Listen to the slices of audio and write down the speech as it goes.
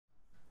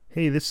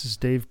Hey, this is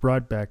Dave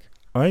Broadbeck.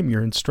 I'm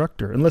your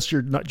instructor. Unless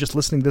you're not just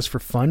listening to this for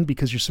fun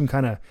because you're some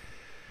kind of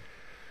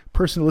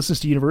person who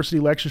listens to university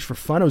lectures for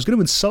fun. I was going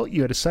to insult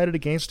you. I decided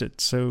against it.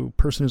 So,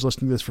 person who's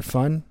listening to this for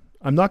fun,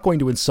 I'm not going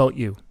to insult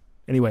you.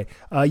 Anyway,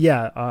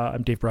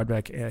 I'm Dave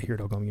Broadbeck here at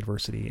Oklahoma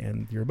University,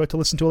 and you're about to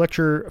listen to a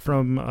lecture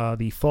from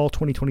the fall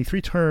 2023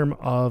 term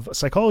of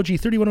Psychology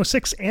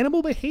 3106,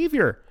 Animal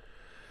Behavior.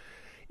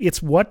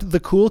 It's what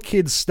the cool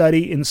kids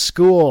study in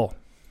school.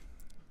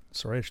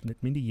 Sorry, I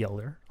didn't mean to yell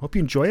there. Hope you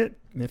enjoy it.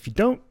 And if you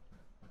don't,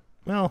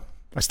 well,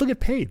 I still get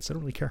paid, so I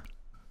don't really care.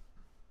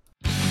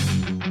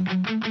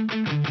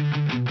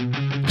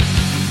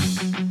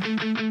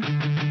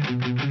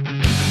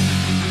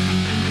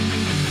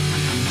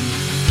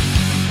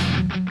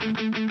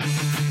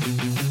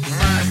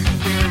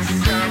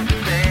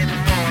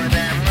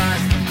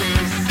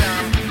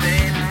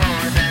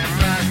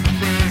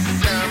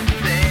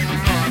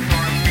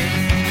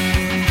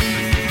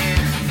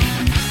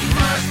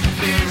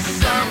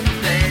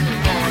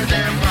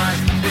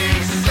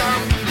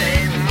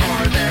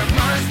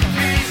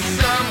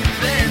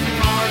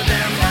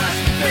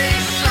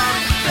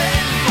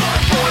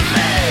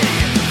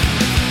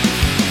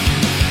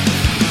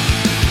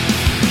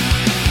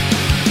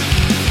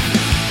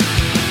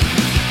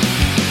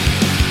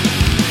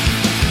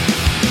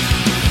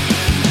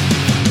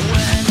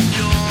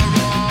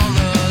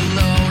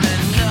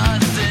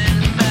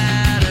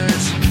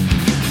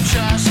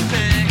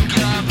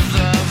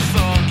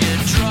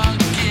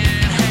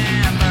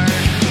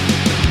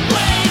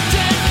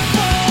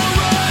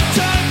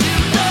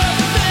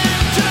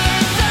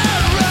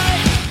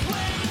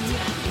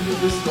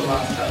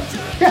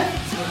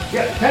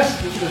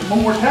 Test. There's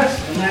one more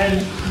test, and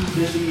then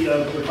there's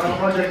the final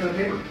project on the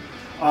paper.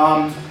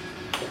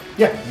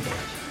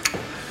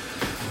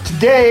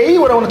 Today,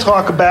 what I want to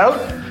talk about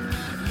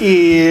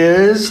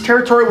is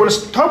territory. We're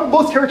going to talk about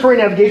both territory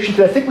and navigation,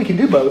 because I think we can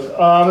do both.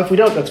 If we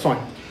don't, that's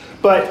fine.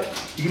 But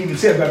you can even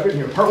see I've got written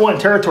here, part one,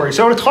 territory.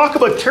 So I want to talk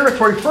about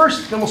territory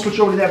first, then we'll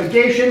switch over to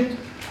navigation.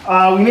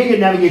 We may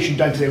get navigation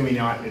done today, we may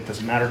not. It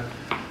doesn't matter.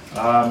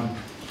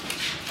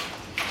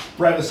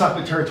 Right, let's talk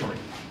about territory.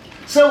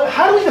 So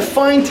how do we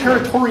define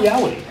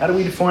territoriality? How do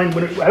we define,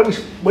 when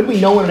do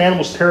we know when an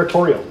animal's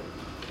territorial?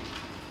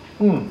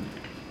 We're going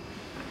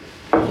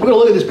to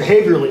look at this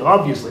behaviorally,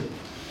 obviously.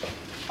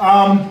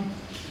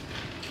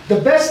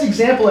 The best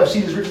example I've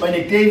seen is written by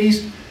Nick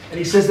Davies, and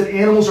he says that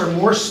animals are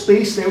more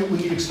spaced than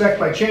we expect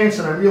by chance,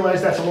 and I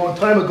realize that's a long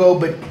time ago,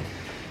 but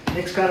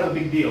Nick's kind of a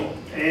big deal.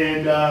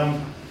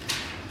 And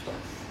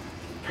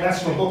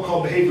that's from a book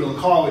called Behavioral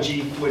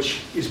Ecology,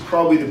 which is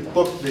probably the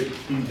book that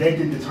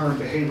invented the term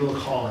behavioral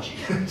ecology.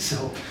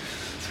 So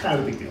it's kind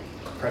of a big deal,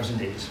 Krebs and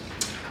Davies.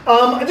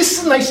 This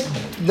is a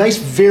nice,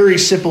 very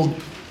simple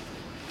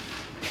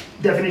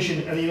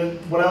definition. I mean,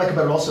 what I like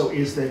about it also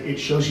is that it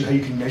shows you how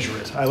you can measure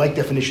it. I like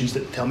definitions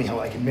that tell me how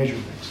I can measure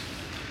things.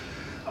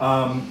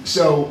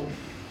 So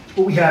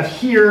what we have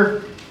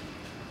here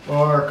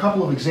are a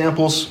couple of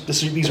examples.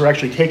 These are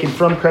actually taken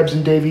from Krebs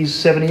and Davies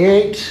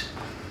 78.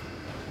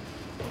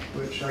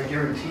 Which I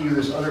guarantee you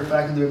there's other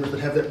faculty members that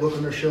have that book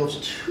on their shelves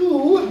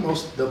too.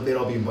 They'd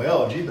all be in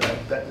biology, but I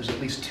bet there's at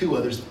least two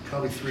others,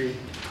 probably three.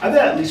 I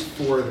bet at least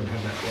four of them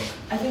have that book.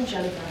 I think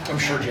Jennifer has it. I'm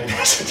sure Jen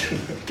has it.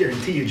 I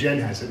guarantee you Jen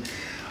has it.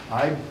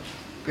 I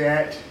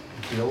bet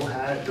Bill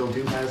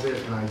Dew has it,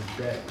 and I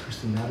bet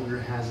Kristen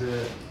Naviger has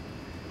it.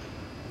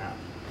 No.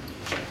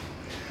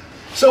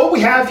 So what we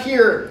have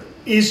here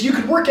is you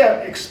could work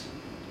out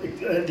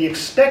the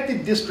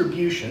expected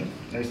distribution.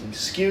 Nice and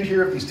skewed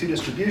here of these two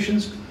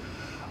distributions.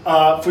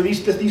 For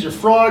these are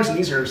frogs, and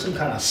these are some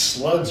kind of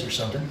slugs or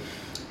something.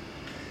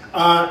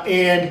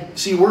 And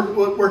so you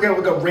work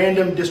out a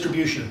random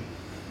distribution.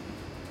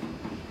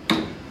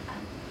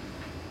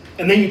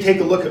 And then you take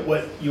a look at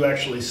what you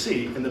actually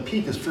see, and the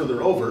peak is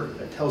further over.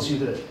 That tells you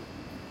that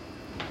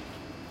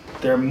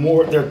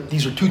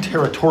these are two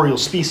territorial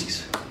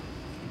species.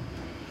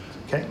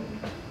 Okay?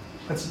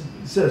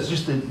 So it's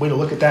just a way to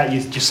look at that. You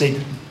just say,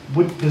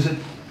 does it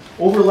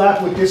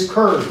overlap with this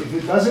curve? If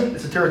it doesn't,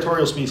 it's a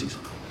territorial species.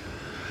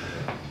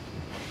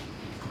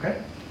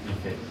 Okay?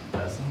 If it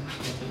doesn't,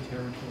 it's a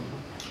territorial.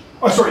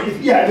 Oh, sorry.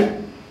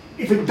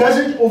 If it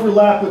doesn't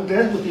overlap with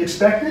the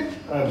expected,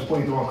 I was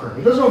pointing the wrong curve. If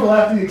it doesn't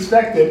overlap with the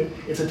expected,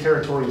 it's a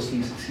territorial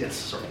species. Yes,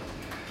 sorry.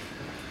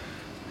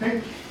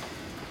 Okay.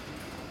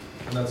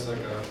 And that's like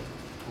a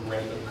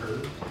random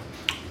curve.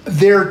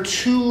 There are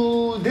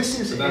two. This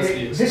is a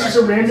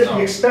random.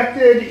 The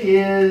expected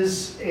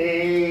is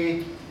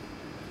a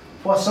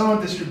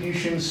Poisson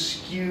distribution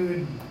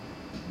skewed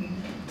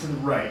to the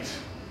right.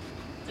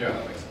 Yeah,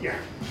 that makes sense. Yeah,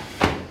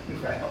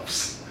 if that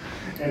helps.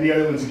 And the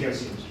other one's a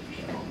Gaussian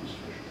distribution.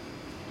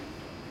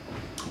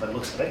 By the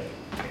looks of it.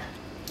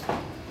 Yeah.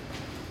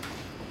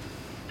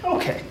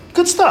 Okay,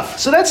 good stuff.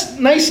 So that's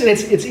nice, and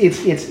it's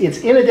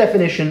in a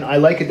definition. I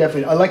like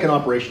an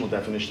operational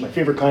definition. My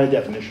favorite kind of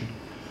definition,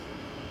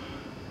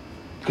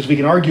 because we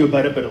can argue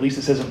about it, but at least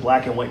it says in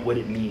black and white what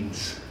it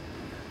means.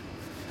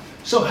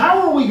 So how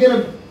are we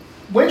going to?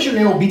 When should an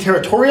animal be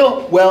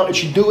territorial? Well, it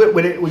should do it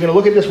when we're going to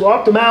look at this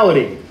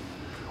optimality.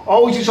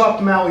 Always use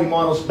optimality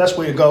models, the best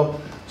way to go.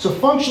 So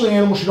functionally,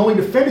 animals should only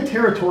defend a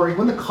territory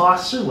when the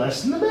costs are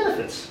less than the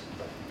benefits.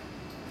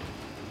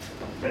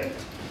 Right?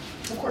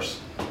 Of course.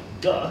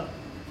 Duh.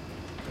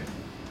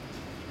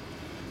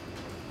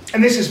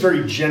 And this is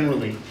very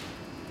generally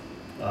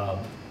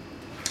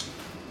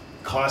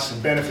costs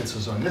and benefits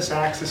is on this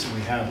axis, and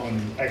we have on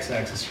the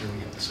x-axis here, we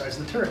have the size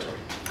of the territory.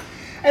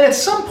 And at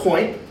some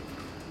point,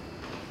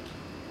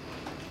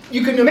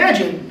 you can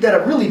imagine that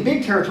a really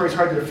big territory is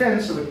hard to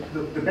defend, so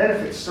the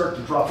benefits start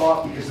to drop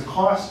off because the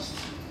costs,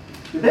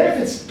 the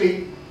benefits,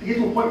 they get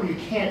to a point where you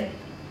can't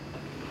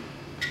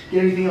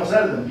get anything else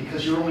out of them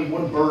because you're only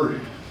one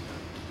bird.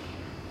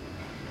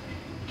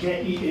 You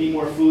can't eat any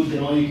more food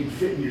than all you can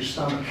fit in your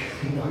stomach.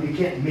 You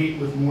can't mate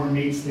with more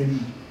mates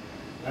than,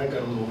 I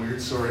got a little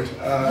weird, sorry.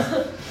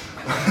 And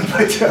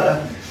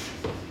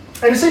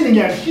the same thing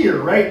down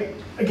here, right?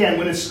 Again,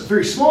 when it's a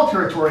very small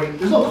territory,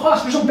 there's no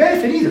cost, there's no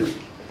benefit either.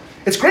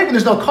 It's great when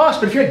there's no cost,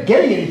 but if you're not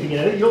getting anything in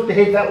it, you don't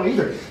behave that way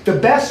either. The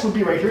best would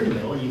be right here in the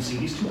middle, and you can see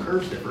these two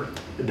curves differ.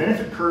 The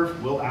benefit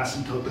curve will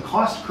asymptote, the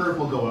cost curve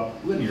will go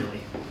up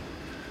linearly.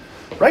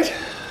 Right?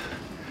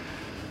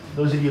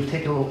 Those of you who have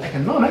taken a little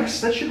economics,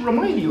 that should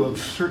remind you of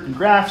certain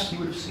graphs you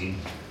would have seen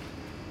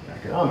in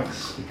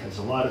economics, because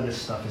a lot of this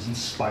stuff is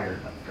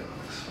inspired by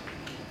economics.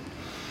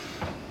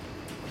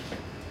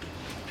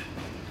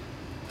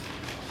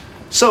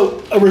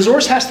 So a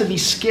resource has to be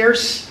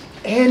scarce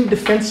and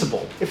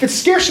defensible. If it's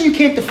scarce and you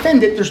can't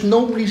defend it, there's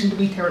no reason to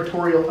be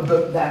territorial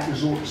about that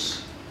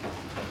resource.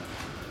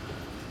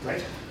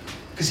 Right?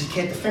 Because you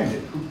can't defend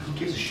it. Who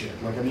gives a shit?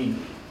 Like, I mean,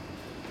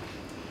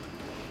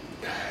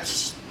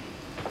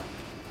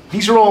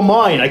 these are all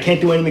mine. I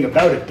can't do anything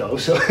about it, though,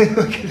 so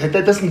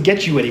that doesn't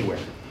get you anywhere.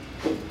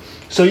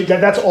 So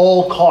that's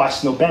all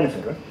cost, no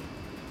benefit, right?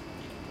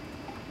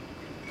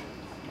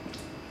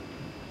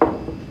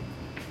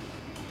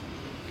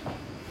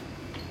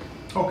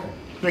 Okay,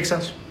 makes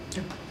sense?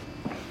 Yeah.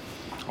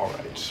 All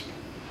right.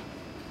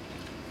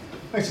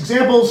 Nice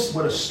examples.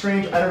 What a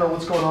strange, I don't know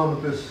what's going on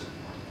with this.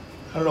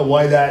 I don't know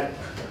why that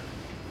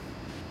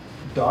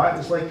dot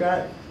is like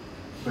that,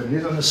 but it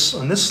is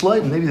on this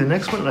slide, and maybe the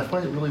next one, and I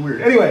find it really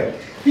weird. Anyway,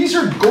 these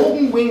are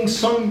golden-winged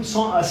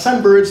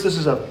sunbirds. This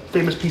is a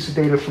famous piece of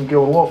data from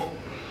Gill and Wolf.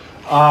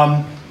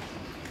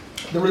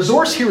 The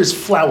resource here is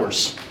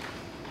flowers.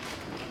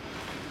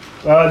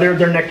 They're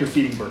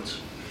nectar-feeding birds.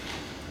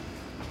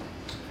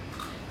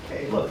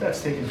 Hey, look,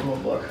 that's taken from a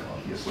book,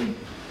 obviously.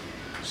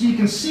 So you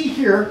can see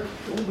here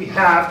that we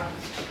have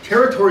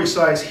territory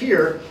size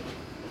here.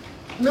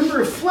 Number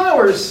of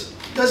flowers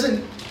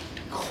doesn't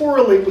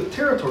correlate with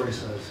territory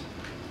size.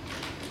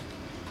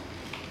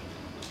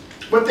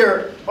 What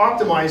they're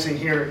optimizing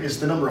here is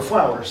the number of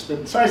flowers.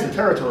 The size of the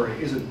territory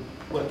isn't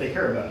what they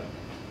care about,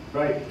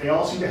 right? They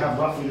all seem to have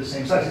roughly the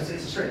same size.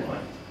 It's a straight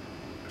line.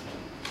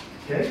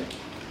 Okay?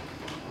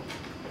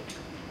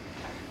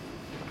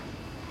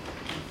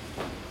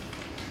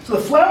 So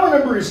the flower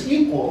number is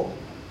equal,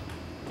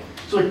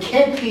 so it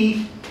can't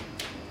be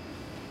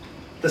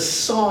the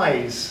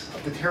size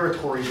of the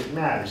territory that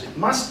matters. It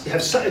must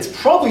have,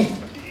 it's probably,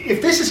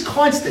 if this is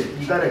constant,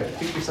 you gotta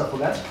think to yourself, well,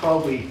 that's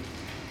probably,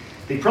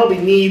 they probably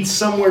need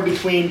somewhere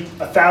between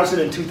 1,000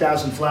 and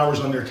 2,000 flowers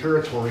on their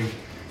territory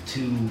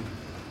to,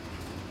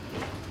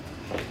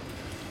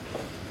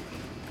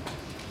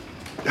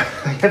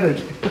 I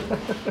haven't,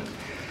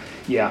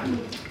 yeah.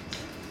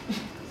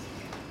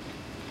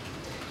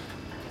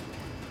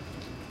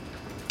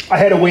 I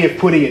had a way of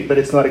putting it, but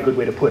it's not a good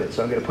way to put it,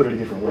 so I'm going to put it a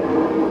different way.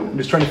 I'm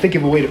just trying to think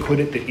of a way to put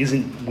it that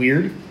isn't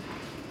weird,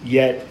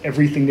 yet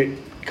everything that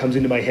comes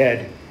into my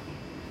head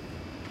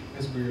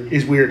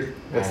is weird.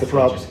 That's the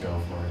problem. Just go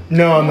for it.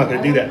 No, I'm not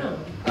going to do that.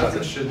 As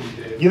it should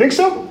be, Dave. You think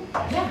so?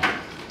 Yeah.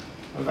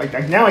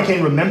 Now I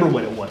can't remember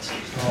what it was.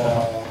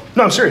 Oh.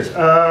 No, I'm serious.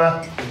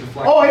 I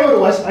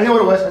know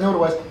what it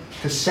was.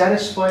 To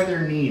satisfy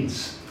their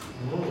needs.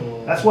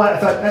 Oh. That's why I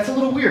thought, that's a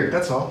little weird,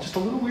 that's all. Just a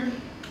little weird.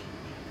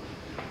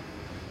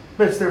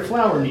 But it's their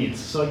flower needs,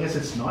 so I guess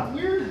it's not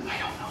weird? I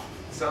don't know.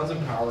 Sounds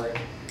empowering.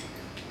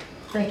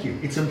 Thank you.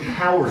 It's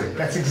empowering.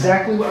 That's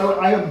exactly what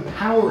I am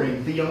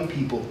empowering the young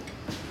people.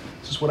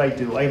 This is what I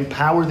do. I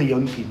empower the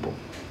young people.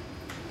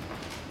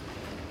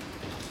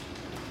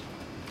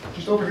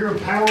 Just over here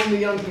empowering the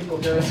young people,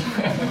 guys.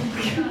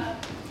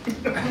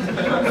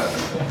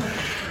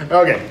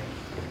 Okay.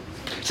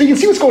 So you can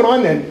see what's going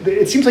on then.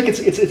 It seems like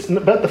it's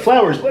about the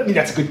flowers. I mean,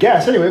 that's a good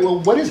guess. Anyway, well,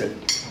 what is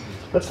it?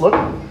 Let's look.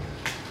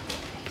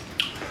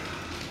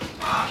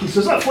 Okay, so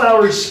it's not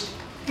flowers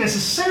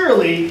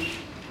necessarily.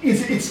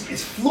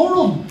 It's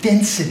floral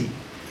density.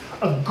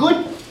 A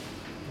good,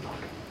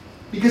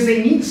 because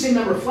they need the same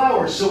number of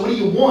flowers. So what do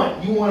you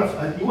want? You want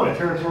a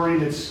territory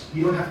that's,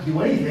 you don't have to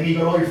do anything. You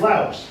got all your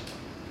flowers,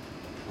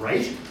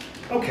 right?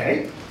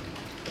 Okay.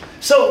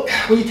 So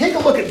when you take a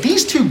look at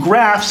these two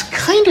graphs,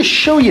 kind of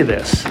show you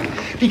this,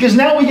 because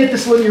now we get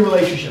this linear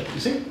relationship. You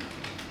see?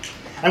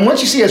 And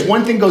once you see as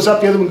one thing goes up,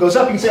 the other one goes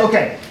up, you can say,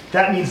 okay,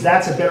 that means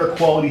that's a better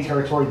quality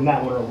territory than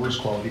that one, or a worse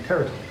quality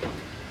territory.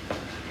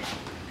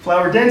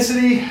 Flower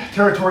density,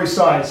 territory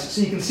size.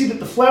 So you can see that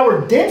the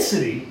flower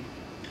density,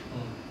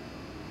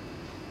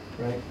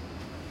 right,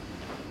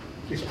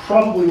 is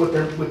probably what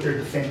they're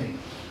defending.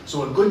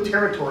 So a good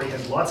territory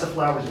has lots of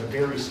flowers in a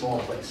very small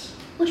place,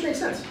 which makes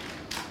sense.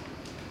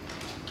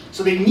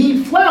 So they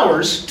need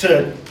flowers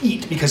to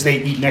eat because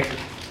they eat nectar.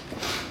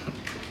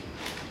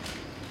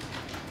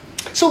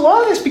 So a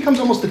lot of this becomes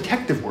almost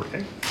detective work.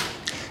 Eh?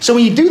 So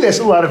when you do this,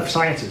 a lot of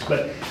sciences,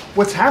 but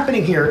what's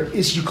happening here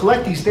is you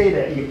collect these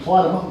data and you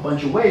plot them up a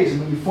bunch of ways,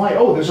 and when you find,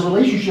 oh, there's a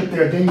relationship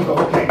there, then you go,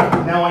 okay,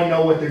 now I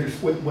know what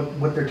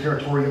they're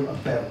territorial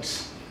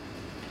about.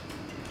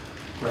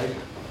 Right?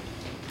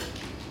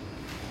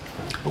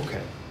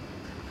 Okay.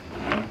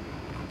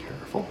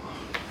 Careful.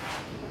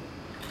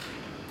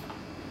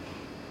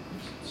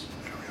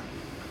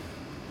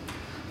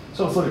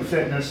 So let's look at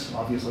fitness,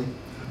 obviously.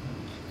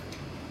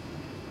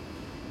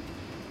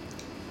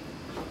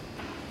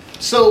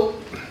 So,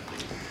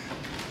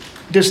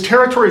 does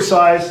territory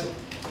size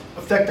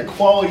affect the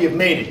quality of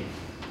mating?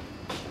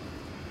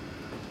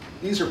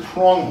 These are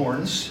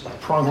pronghorns.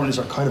 Pronghorn is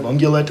a kind of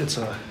ungulate. It's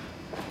a.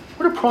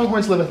 Where do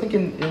pronghorns live? I think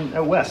in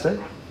out west, eh?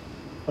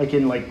 Like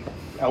in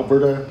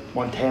Alberta,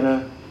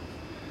 Montana.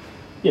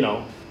 You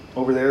know,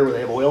 over there where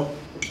they have oil.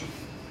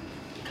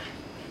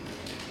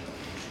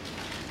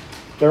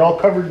 They're all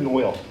covered in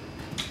oil.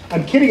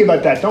 I'm kidding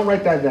about that. Don't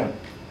write that down.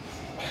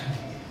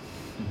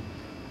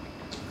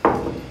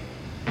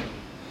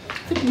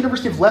 I think the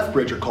University of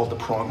Lethbridge are called the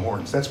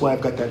pronghorns. That's why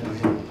I've got that in my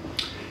head.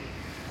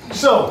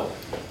 So,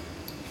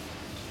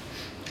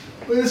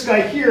 look at this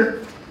guy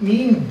here.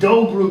 Mean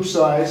doe group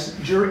size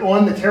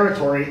on the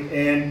territory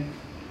and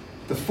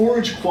the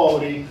forage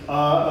quality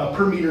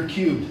per meter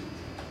cubed.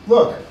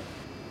 Look,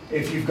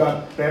 if you've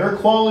got better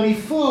quality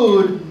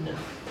food,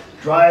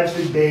 drives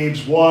the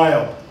babes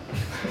wild.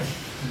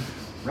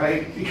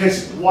 Right?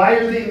 Because why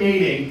are they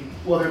mating?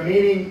 Well, they're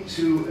mating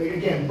to,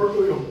 again,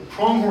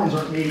 pronghorns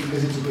aren't mating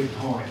because it's a good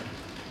time.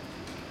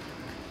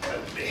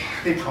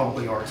 They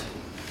probably aren't.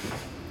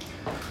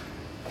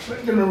 But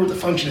remember what the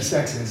function of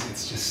sex is.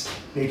 It's just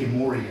making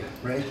more of you,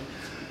 right?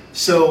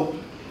 So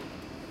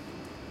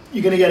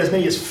you're going to get as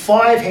many as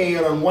 5 hanging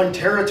out on one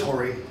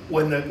territory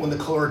when the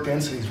caloric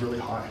density is really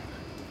high.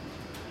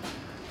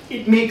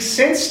 It makes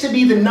sense to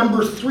be the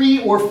number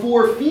 3 or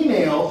 4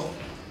 female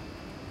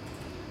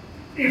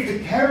if the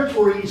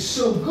territory is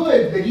so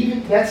good that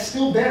even that's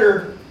still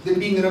better than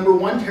being the number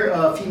 1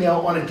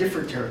 female on a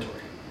different territory.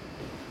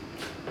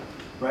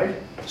 Right?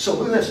 So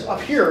look at this.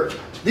 Up here,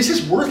 this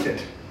is worth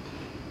it.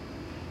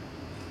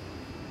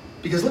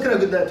 Because look at how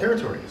good that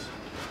territory is.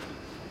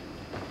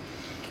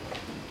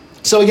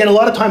 So again, a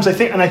lot of times I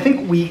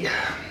think we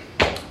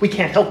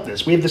can't help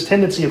this. We have this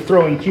tendency of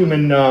throwing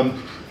human,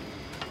 and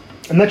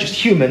not just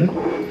human,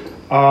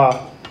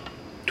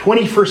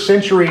 21st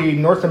century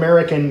North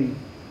American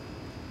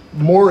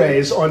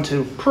mores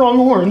onto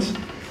pronghorns,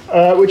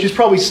 which is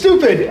probably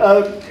stupid.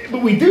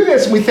 But we do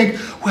this and we think,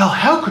 well,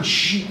 how could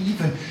she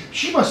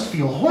must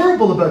feel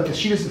horrible about this.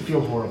 She doesn't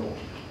feel horrible.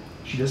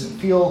 She doesn't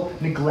feel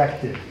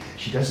neglected.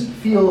 She doesn't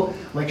feel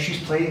like she's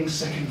playing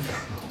second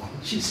fiddle.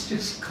 She's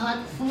just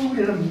got food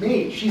and a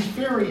mate. She's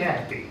very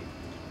happy.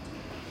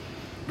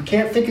 We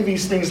can't think of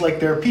these things like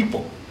they're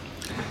people.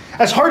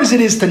 As hard as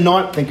it is to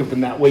not think of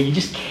them that way, you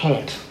just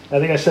can't. I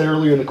think I said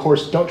earlier in the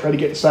course, don't try to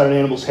get inside an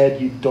animal's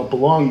head. You don't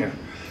belong there.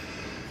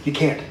 You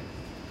can't.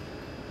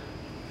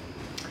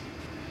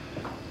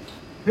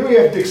 Here we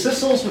have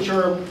dickcissels, which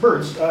are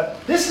birds. I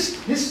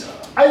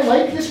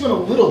like this one a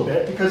little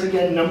bit because,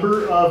 again,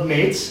 number of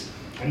mates.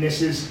 And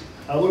this is,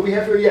 what do we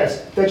have here?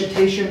 Yes,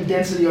 vegetation,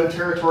 density on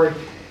territory.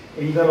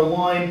 And you got a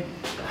line.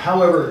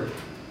 However,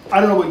 I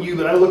don't know about you,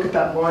 but I look at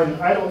that line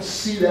and I don't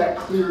see that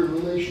clear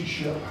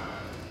relationship.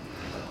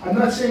 I'm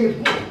not saying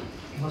it's,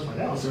 unless my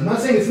dad was there, I'm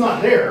not saying it's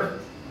not there.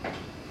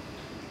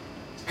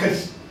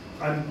 Because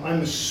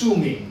I'm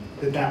assuming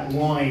that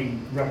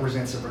line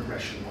represents a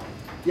regression line.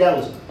 Yeah,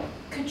 Elizabeth.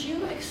 Could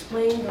you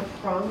explain the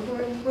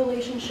pronghorn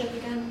relationship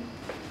again?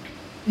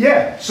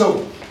 Yeah,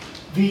 so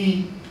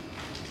the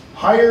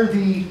higher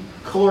the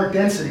caloric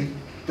density,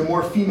 the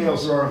more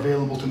females there are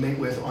available to mate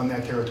with on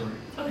that territory.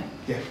 Okay.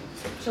 Yeah.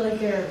 So like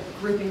they're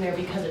grouping there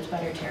because it's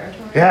better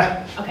territory?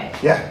 Yeah. Okay.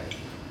 Yeah.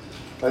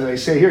 As I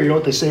say here, you know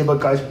what they say about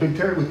guys with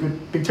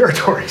big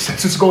territories.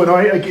 That's what's going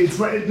on. Like it's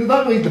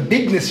not really the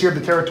bigness here of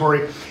the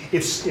territory.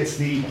 It's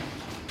the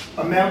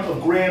amount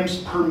of grams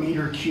per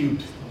meter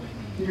cubed.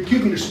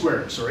 Meter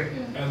squared, sorry.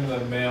 And the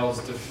males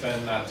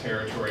defend that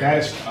territory That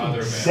against is other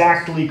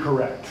exactly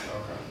correct.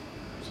 Okay.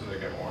 So they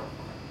get more.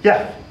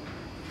 Yeah.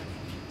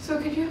 So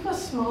could you have a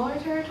smaller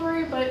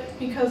territory, but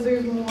because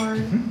there's more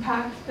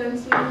packed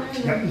density in there?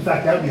 Yeah, Then... in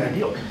fact, that would be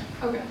ideal,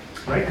 Okay.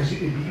 right? Because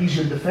it'd be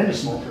easier to defend a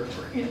small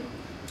territory. Yeah.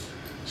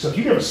 So if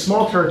you have a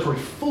small territory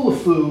full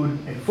of food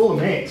and full of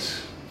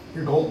mates,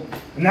 you're golden.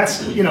 And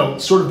that's,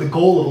 sort of the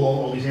goal of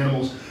all these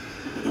animals.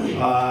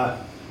 I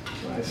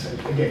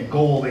said, again,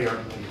 goal, they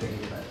aren't really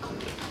thinking about it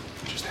clearly.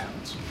 It just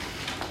happens.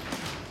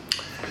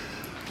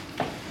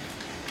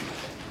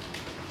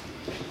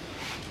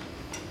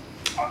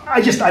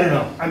 I don't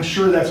know. I'm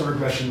sure that's a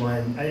regression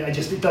line.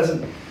 It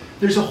doesn't,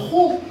 there's a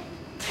whole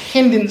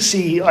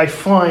tendency I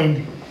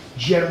find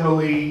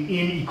generally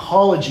in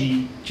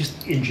ecology,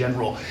 just in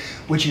general,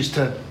 which is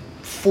to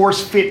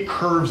force fit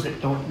curves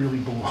that don't really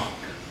belong.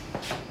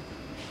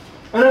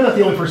 And I'm not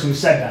the only person who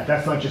said that.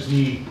 That's not just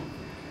me.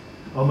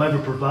 Oh, I'm ever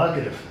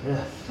provocative.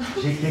 Yeah,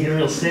 taking a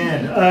real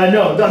stand.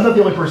 No, I'm not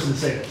the only person to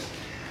say this.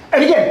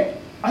 And again,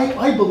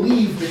 I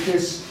believe that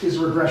this is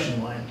a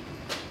regression line.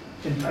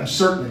 And I'm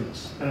certain it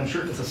is. And I'm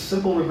sure it's a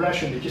simple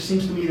regression. It just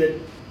seems to me that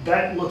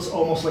that looks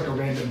almost like a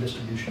random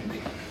distribution to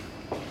me.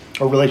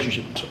 Or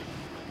relationship, I'm sorry.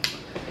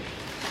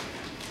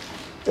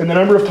 And the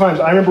number of times,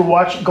 I remember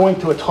going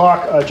to a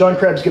talk, John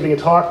Krebs giving a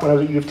talk when I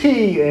was at U of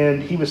T,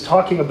 and he was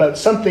talking about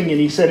something, and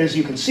he said, as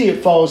you can see,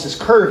 it follows this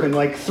curve, and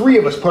like 3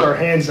 of us put our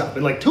hands up,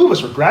 and like 2 of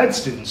us were grad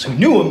students who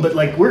knew him, but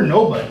like we're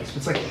nobodies.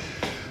 It's like,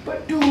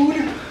 but dude,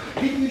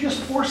 didn't you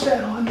just force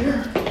that on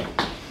there?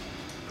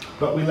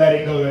 But we let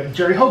it go to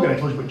Jerry Hogan. I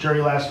told you about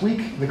Jerry last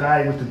week, the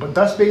guy with the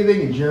dust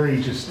bathing, and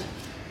Jerry just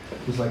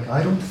was like,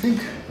 I don't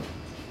think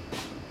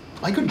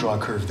I could draw a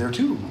curve there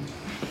too.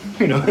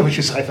 You know, which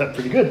is, I thought,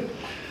 pretty good.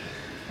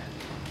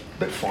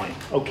 But fine,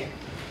 okay.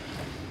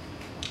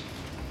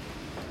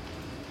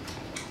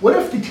 What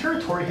if the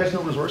territory has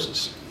no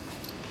resources?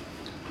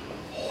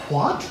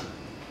 What?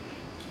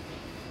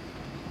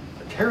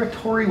 A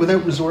territory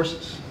without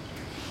resources?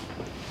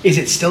 Is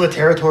it still a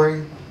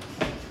territory?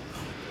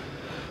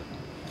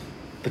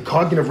 The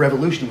cognitive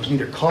revolution was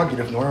neither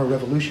cognitive nor a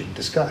revolution.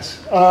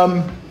 Discuss.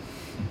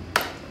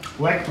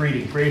 Lek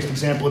breeding. Greatest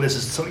example of this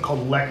is something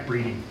called lek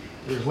breeding.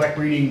 There's lek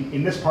breeding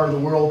in this part of the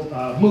world.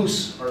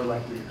 Moose are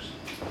lek breeders.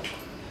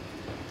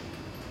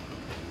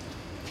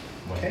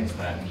 What does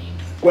that mean?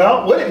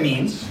 Well, what it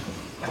means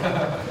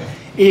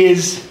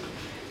is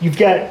you've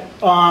got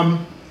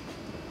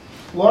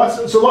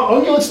lots. So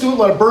ungulates do it. A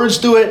lot of birds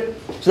do it.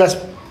 So that's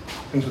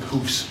things with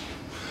hoofs.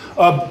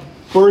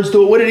 Birds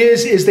do it. What it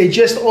is they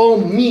just all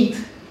meet.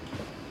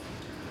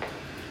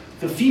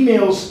 The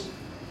females,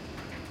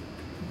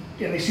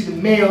 and they see the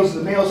males,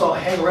 and the males all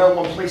hang around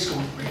one place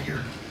going, right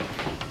here.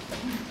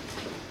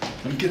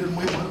 Let me get in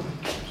my way.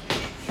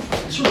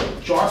 They sort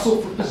of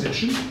jostle for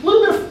position. A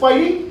little bit of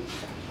fighting.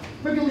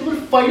 Maybe a little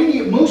bit of fighting. You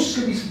get moose, there's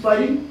going to be some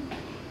fighting.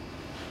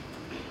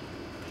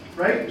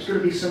 Right? There's going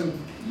to be some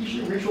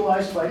usually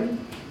ritualized fighting.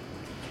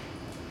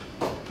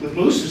 With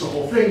moose, there's a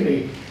whole thing.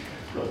 They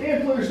throw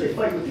antlers, they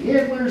fight with the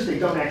antlers, they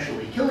don't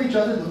actually kill each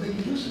other, though they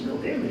can do some real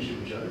damage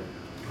to each other.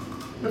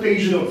 But they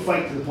usually don't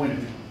fight to the point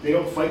of, they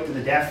don't fight to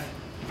the death.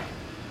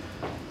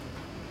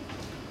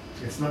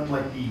 It's not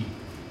like the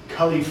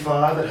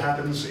Khalifa that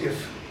happens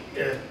if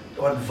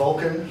on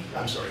Vulcan.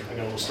 I'm sorry, I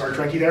got a little Star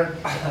Trek-y there.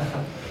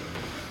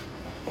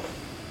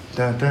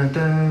 Dun, dun,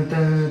 dun,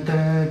 dun,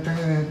 dun,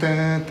 dun,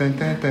 dun, dun,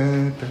 dun,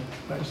 dun.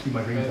 That used to be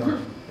my ringtone.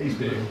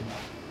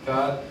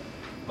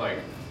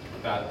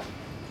 That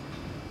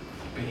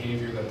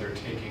behavior that they're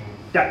taking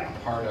Yeah.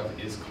 part of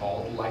is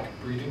called lek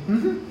breeding.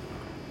 Mm-hmm.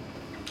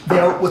 They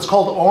are what's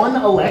called on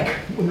a lek.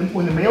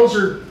 When the males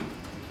are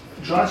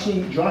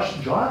jostling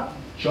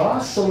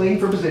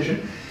for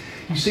position,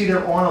 you see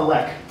they're on a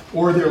lek,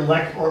 or they're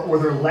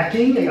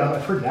lekking.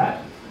 I've heard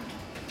that.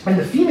 And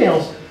the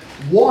females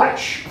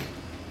watch.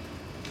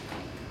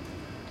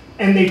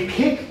 And they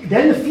pick,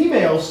 then the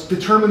females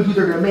determine who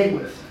they're going to mate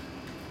with.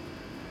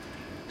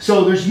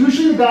 So there's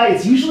usually the guy,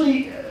 it's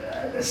usually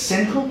a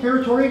central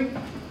territory.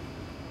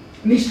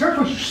 And these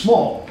territories are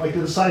small, like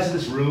they're the size of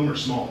this room or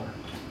smaller.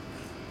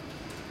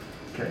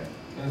 Okay.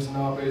 And it's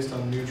not based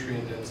on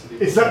nutrient density.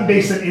 It's not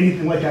based on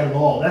anything like that at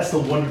all. That's the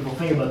wonderful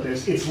thing about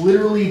this. It's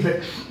literally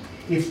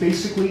it's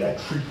basically a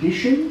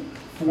tradition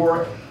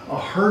for a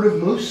herd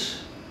of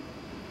moose.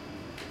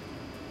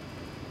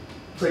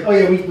 It's like, oh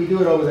yeah, we do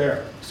it over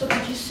there. So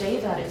could you say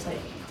that it's like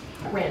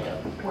random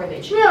where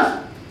they choose?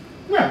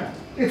 Yeah.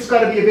 It's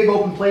got to be a big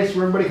open place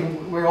where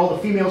where all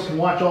the females can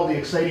watch all the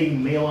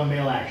exciting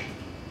male-on-male action.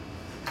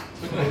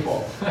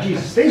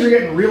 Jesus, things are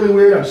getting really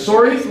weird. I'm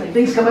sorry.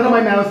 Things come out of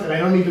my mouth and I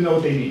don't even know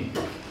what they mean.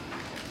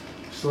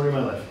 Story of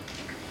my life.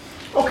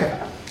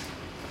 Okay.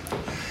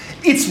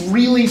 It's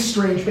really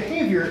strange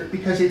behavior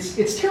because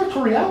it's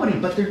territoriality,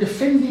 but they're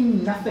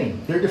defending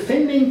nothing. They're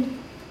defending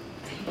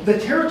the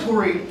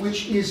territory,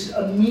 which is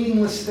a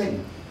meaningless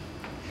thing.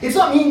 It's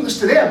not meaningless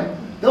to them.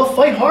 They'll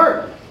fight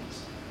hard.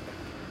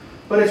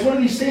 But it's one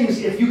of these things,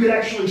 if you could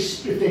actually,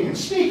 if they can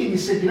speak and you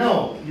said,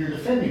 you're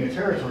defending a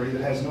territory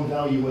that has no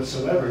value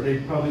whatsoever,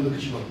 they'd probably look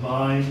at you like,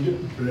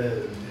 mind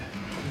blown.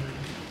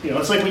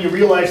 It's like when you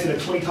realize that a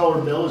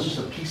 $20 bill is just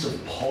a piece of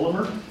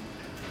polymer.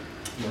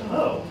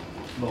 Oh,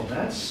 well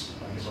I guess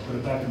I'll put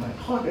it back in my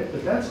pocket,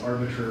 but that's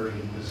arbitrary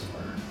and bizarre.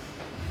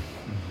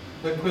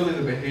 But clearly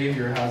the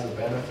behavior has a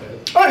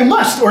benefit. Oh, it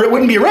must, or it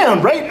wouldn't be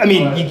around, right? I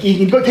mean, you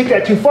can go take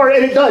that too far,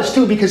 and it does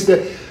too, because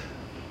then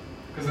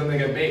they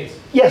get mates.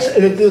 Yes,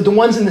 the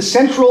ones in the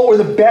central or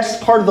the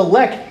best part of the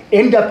lek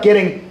end up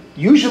getting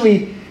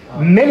usually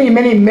many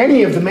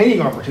of the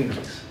mating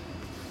opportunities.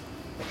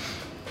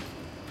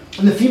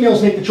 And the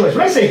females make the choice.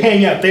 When I say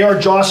hang out, they are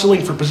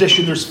jostling for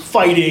position, there's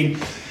fighting,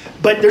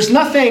 But there's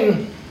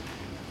nothing,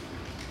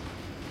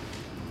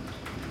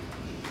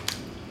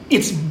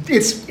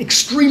 it's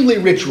extremely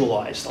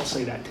ritualized, I'll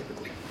say that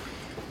typically.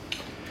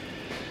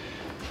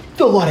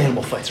 A lot of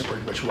animal fights are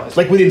pretty ritualized,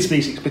 like within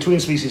species. Between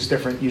species is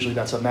different. Usually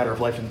that's a matter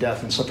of life and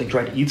death and something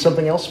trying to eat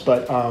something else.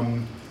 But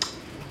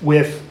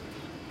with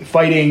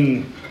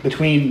fighting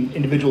between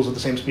individuals of the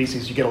same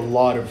species, you get a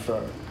lot of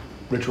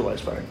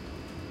ritualized fighting.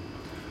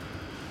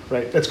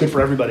 Right? That's good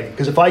for everybody.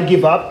 Because if I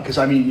give up, because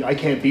I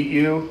can't beat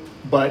you,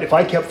 but if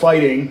I kept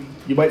fighting,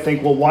 you might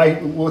think, well, why?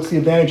 What's the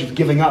advantage of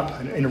giving up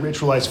in a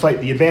ritualized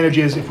fight? The advantage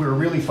is if we were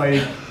really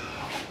fighting,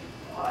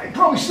 I'd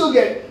probably still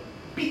get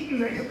beaten,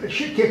 the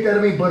shit kicked out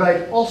of me, but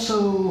I'd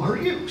also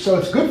hurt you. So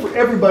it's good for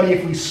everybody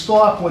if we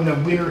stop when the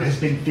winner has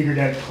been figured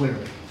out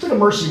clearly. It's like a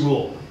mercy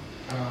rule.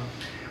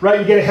 Right?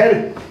 You get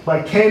ahead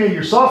by 10 in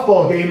your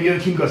softball game, and the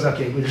other team goes,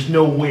 okay, well, there's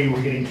no way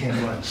we're getting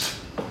 10 runs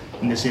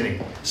in this inning.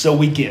 So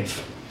we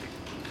give.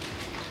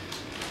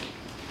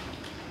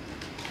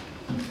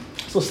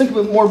 So let's think a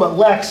bit more about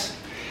Lex.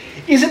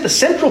 Is it the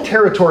central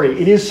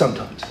territory? It is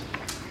sometimes.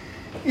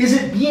 Is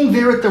it being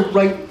there at the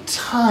right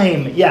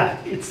time?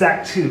 Yeah, it's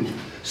that too.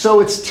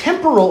 So it's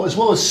temporal as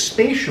well as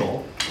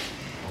spatial.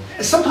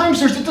 Sometimes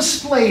there's a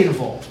display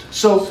involved.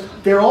 So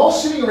they're all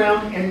sitting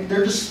around and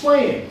they're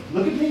displaying.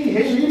 Look at me,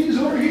 hey, he's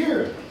over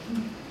here.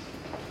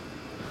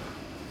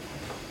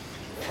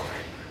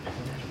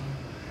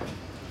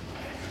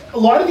 A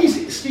lot of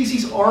these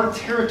species are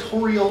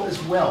territorial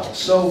as well.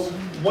 So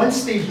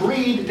once they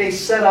breed, they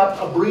set up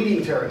a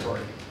breeding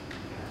territory.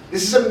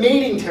 This is a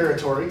mating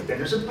territory, then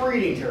there's a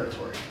breeding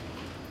territory,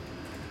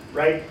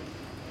 right?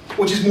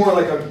 Which is more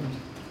like a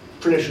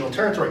traditional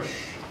territory.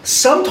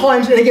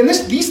 Sometimes, and again,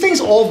 these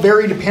things all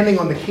vary depending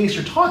on the case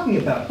you're talking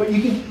about, but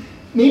you can,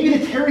 maybe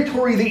the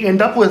territory they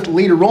end up with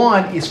later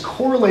on is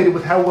correlated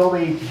with how well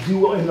they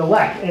do in the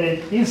lek, and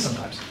it is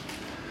sometimes.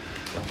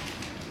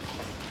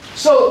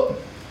 So,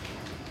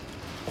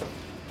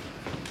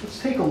 let's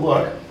take a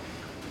look.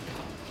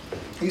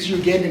 These are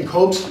Ugandan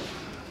copes,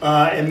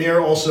 and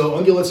they're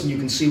also ungulates, and you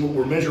can see what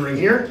we're measuring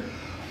here.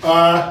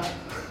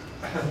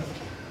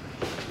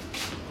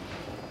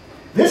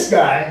 This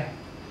guy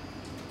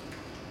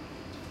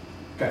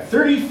got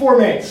 34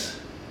 mates.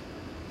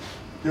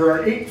 There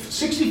are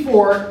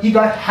 64. He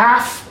got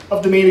half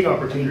of the mating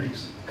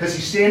opportunities because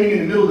he's standing in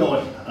the middle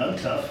going, I'm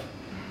tough.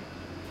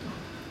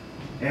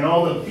 And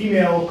all the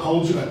female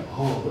cobes are like,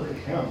 oh, look at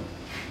him.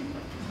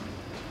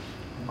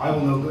 I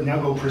will now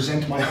go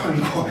present my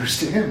hindquarters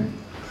to him.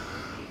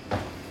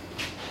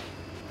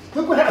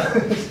 Look what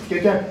happens.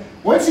 Get down.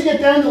 Once you get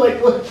down to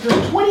look,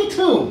 there's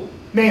 22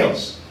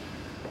 males.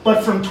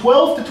 But from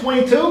 12 to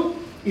 22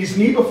 is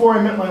me before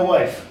I met my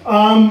wife.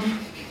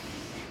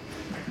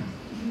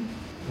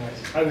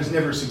 I was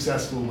never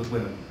successful with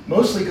women.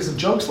 Mostly because of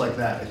jokes like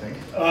that, I think.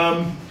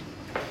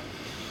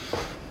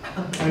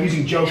 I'm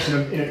using jokes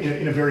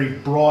in a very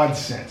broad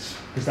sense,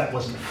 because that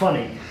wasn't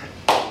funny.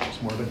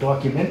 It's more of a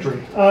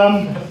documentary.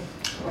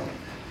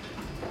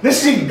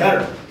 This is even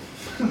better.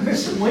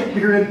 This is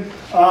white-bearded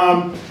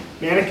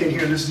mannequin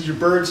here. This is your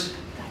birds.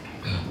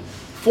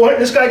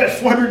 This guy got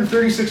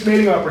 436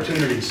 mating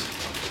opportunities.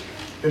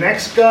 The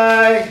next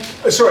guy,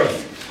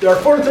 there are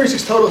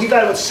 436 total. He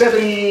got about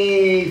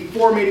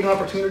 74 mating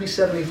opportunities,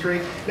 73.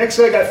 Next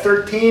guy got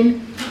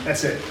 13.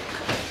 That's it.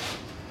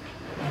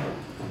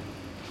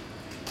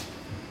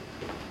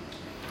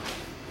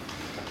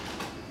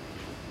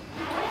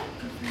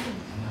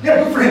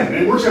 Yeah, good for him.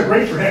 It works out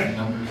great for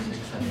him.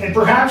 And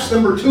perhaps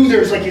number 2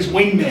 there's like his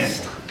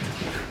wingman.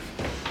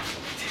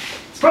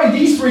 It's probably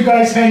these 3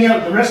 guys hang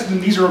out. The rest of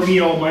them, these are me,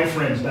 all my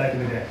friends back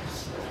in the day.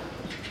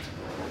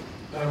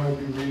 I might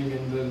be reading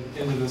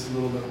into this a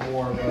little bit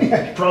more, but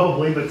Yeah,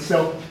 probably, but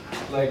still.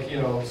 like,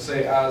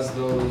 say as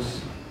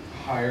those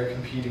higher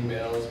competing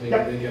males, maybe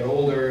Yep. they get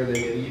older, they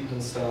get eaten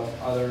and stuff,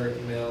 other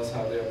males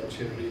have the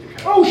opportunity to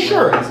kind Oh, of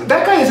sure. rise and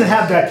That guy rise. doesn't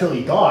have that till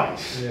he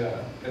dies. Yeah,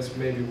 it's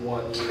maybe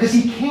 1 year. Because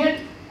he can't,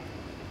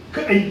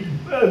 and,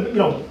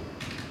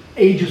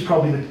 age is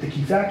probably the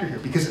key factor here,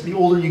 because the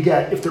older you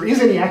get, if there is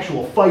any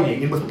actual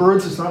fighting, and with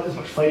birds it's not as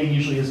much fighting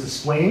usually as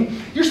displaying,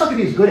 you're just not going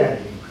to be as good at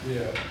it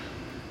anymore.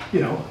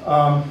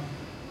 Yeah.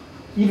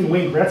 Even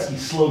Wayne Gretzky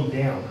slowed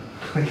down.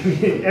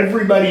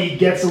 Everybody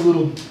gets a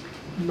little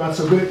not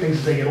so good at things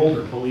as they get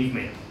older, believe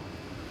me.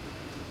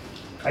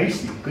 I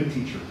used to be a good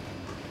teacher.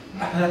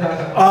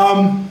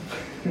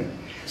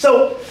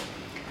 So,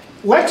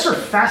 leks are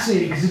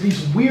fascinating because of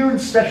these weird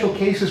special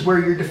cases where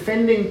you're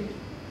defending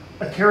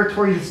a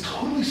territory that's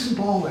totally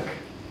symbolic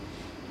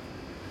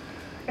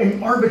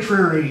and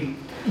arbitrary,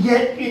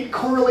 yet it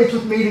correlates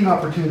with mating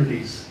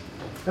opportunities.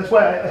 That's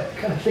why I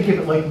kind of think of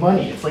it like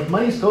money. It's like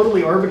money's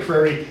totally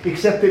arbitrary,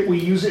 except that we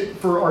use it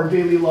for our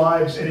daily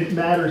lives and it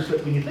matters,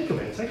 but when you think of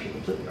it, it's actually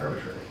completely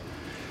arbitrary.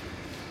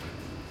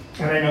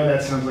 And I know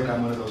that sounds like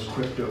I'm one of those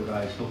crypto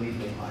guys. Believe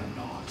me, I'm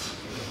not.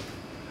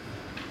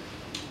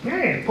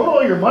 Man, put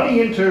all your money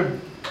into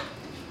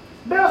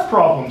math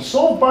problems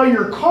solved by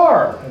your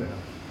car. I don't know.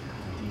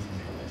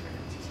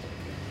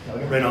 I'll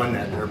get right on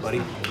that there,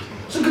 buddy.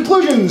 Some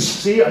conclusions.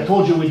 See, I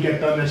told you we'd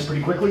get done this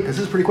pretty quickly because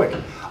this is pretty quick.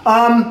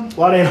 A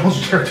lot of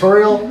animals are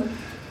territorial.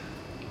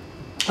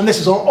 And this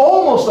is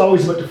almost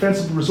always about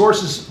defensible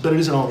resources, but it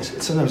isn't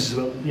always. Sometimes it's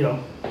about,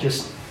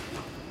 just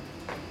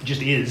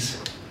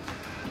is.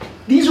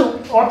 These are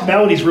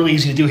optimalities really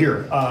easy to do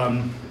here,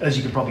 as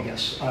you can probably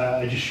guess.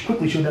 I just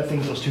quickly showed that thing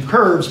with those two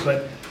curves,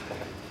 but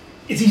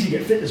it's easy to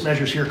get fitness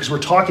measures here because we're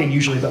talking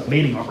usually about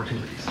mating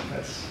opportunities.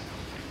 That's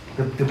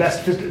the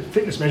best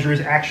fitness measure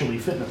is actually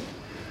fitness.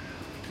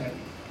 Okay.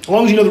 As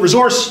long as you know the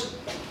resource,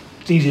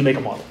 it's easy to make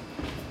a model.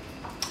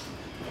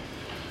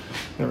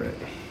 All right.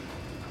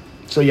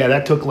 So yeah,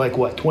 that took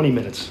 20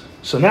 minutes.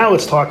 So now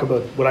let's talk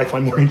about what I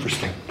find more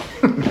interesting.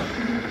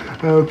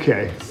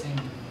 Okay.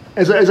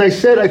 As I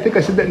said, I think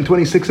I said that in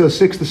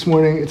 2606 this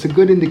morning. It's a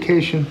good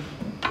indication.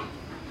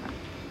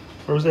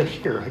 Or was that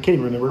here? I can't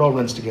even remember. It all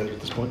runs together at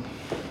this point.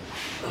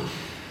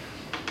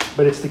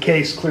 But it's the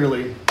case,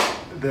 clearly.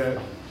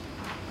 The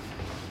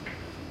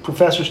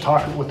professors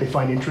talk about what they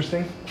find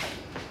interesting.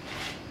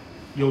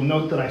 You'll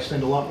note that I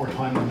spend a lot more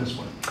time on this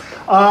one.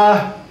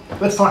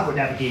 Let's talk about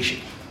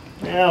navigation.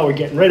 Now we're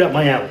getting right up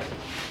my alley.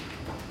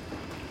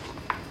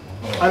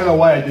 I don't know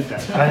why I did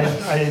that.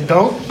 I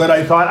don't, but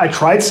I thought I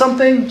tried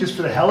something just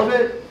for the hell of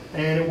it,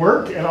 and it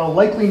worked, and I'll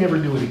likely never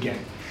do it again.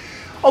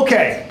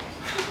 Okay,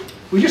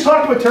 we just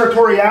talked about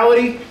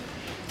territoriality.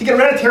 To get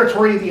around a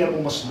territory, the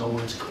animal must know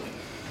where it's going.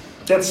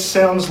 That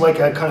sounds like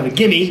a kind of a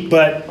gimme,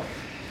 but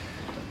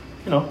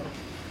I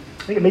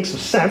think it makes some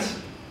sense.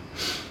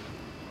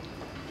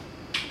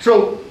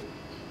 So,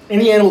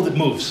 any animal that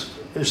moves.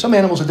 There's some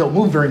animals that don't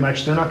move very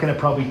much. They're not going to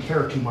probably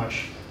care too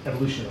much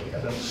evolutionarily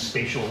about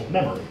spatial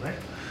memory, right?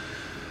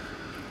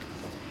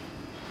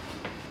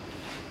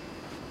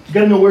 You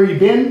got to know where you've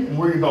been and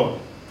where you're going.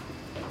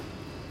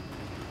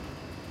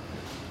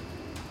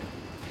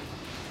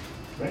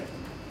 Right?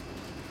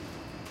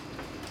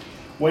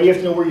 Why do you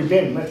have to know where you've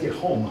been? You have to get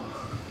home.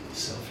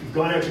 So if you've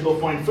gone out to go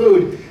find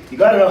food, you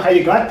got to know how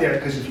you got there,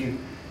 because I think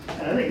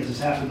this has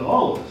happened to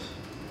all of us.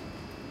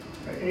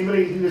 Right?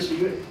 Anybody do this?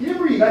 You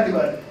remember you got to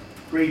about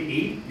grade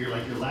 8, your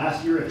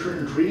last year at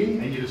trick-or-treating,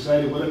 and you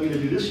decided what I'm going to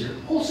do this year.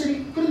 Whole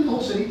city, go to the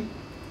whole city.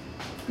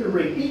 Going to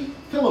bring 8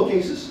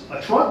 pillowcases,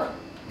 a truck,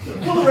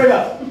 fill it right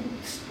up.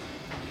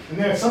 And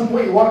then at some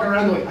point you're walking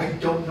around going, I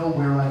don't know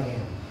where I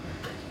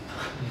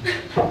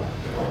am.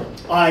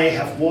 I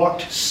have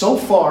walked so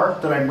far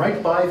that I'm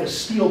right by the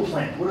steel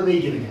plant. What are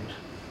they giving it?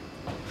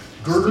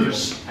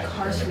 Girders?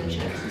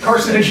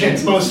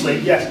 Carcinogens, mostly,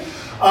 yes.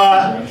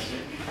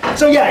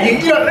 So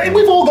yeah,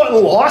 we've all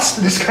gotten lost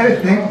in this kind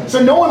of thing.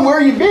 So knowing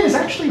where you've been is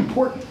actually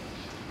important.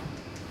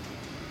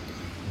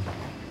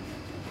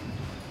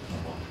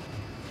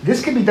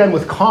 This can be done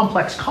with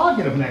complex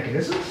cognitive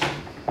mechanisms.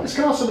 This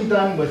can also be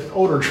done with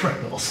odor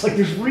trails.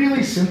 There's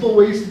really simple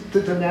ways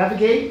to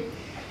navigate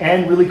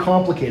and really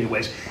complicated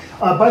ways.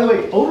 By the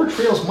way, odor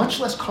trails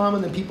much less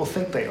common than people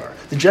think they are.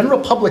 The general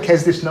public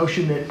has this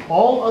notion that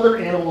all other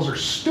animals are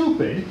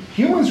stupid,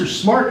 humans are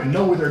smart and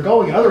know where they're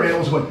going, and other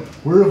animals are going,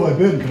 where have I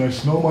been? Can I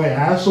smell my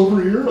ass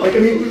over here?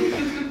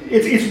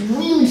 It's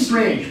really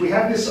strange. We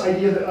have this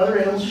idea that other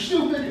animals are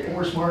stupid and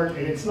we're smart,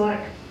 and it's not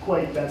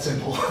quite that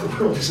simple. The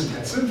world isn't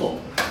that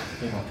simple.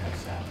 They don't have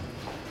satellites.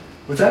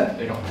 What's that?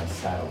 They don't have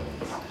satellites.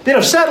 They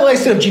don't have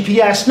satellites, they don't have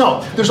GPS.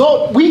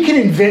 No, we can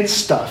invent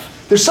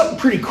stuff. There's something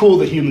pretty cool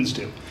that humans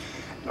do.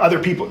 Other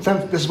people,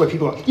 this is what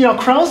people are.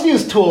 Crows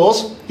use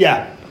tools.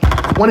 Yeah.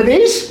 One of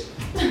these?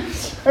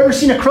 Ever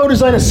seen a crow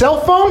design a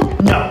cell phone?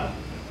 No.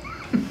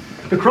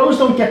 The crows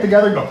don't get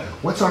together and go,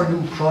 what's our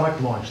new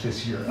product launch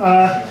this year?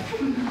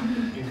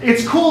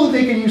 It's cool that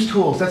they can use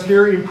tools. That's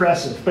very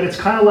impressive. But it's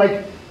kind of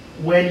like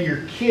when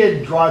your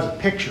kid draws a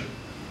picture.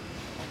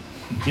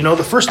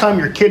 The first time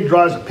your kid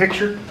draws a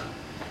picture,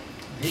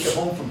 you take it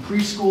home from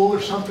preschool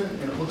or something,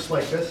 and it looks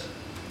like this.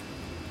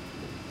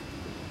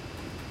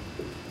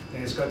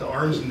 And it's got the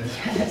arms and the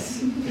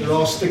heads. They're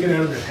all sticking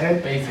out of their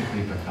head.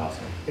 Basically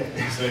Picasso.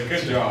 It's a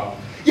good job.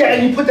 Yeah,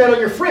 and you put that on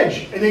your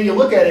fridge, and then you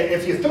look at it.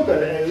 If you look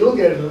at it and you look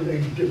at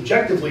it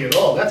objectively at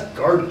all, that's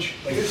garbage.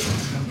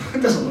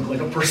 It doesn't look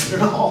like a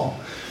person at all.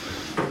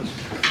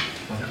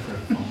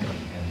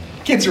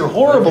 Kids are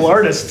horrible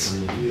artists.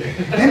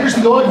 Then there's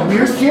the odd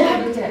weird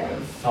kid.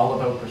 It's all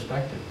about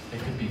perspective. They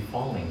could be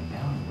falling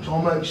down. There's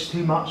almost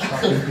too much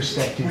fucking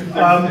perspective.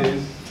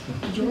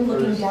 You're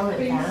looking down at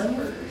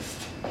them?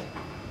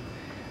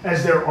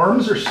 As their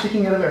arms are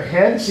sticking out of their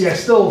head. See, you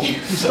still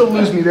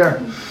lose me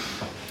there.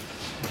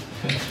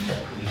 They're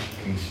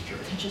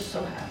just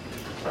so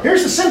happy.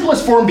 Here's the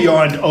simplest form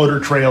beyond odor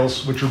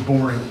trails, which are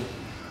boring,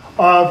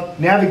 of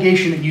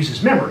navigation that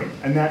uses memory,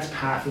 and that's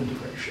path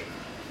integration.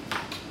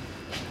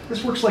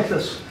 This works like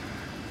this.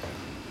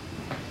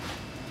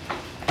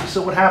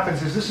 So what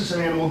happens is this is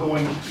an animal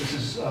going, this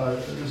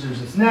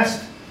is its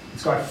nest,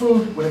 it's got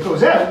food. When it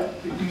goes out,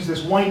 it uses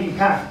this winding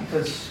path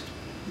because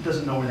it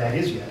doesn't know where that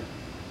is yet.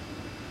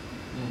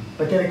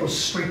 But then it goes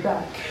straight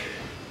back.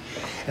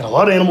 And a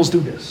lot of animals do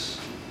this.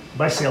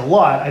 If I say a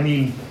lot, I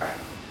mean...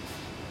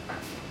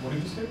 What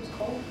did you say it was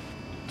called?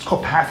 It's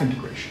called path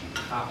integration.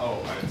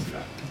 I didn't see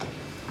that.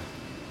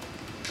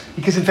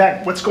 Because in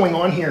fact, what's going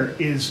on here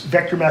is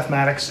vector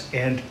mathematics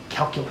and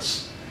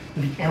calculus.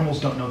 And the animals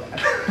don't know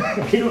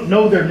that. They don't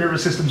know their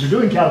nervous systems are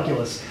doing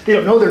calculus. They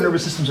don't know their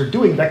nervous systems are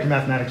doing vector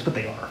mathematics, but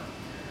they are.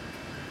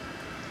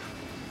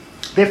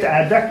 They have to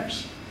add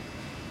vectors.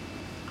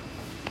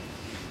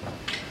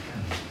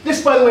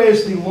 This, by the way,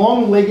 is the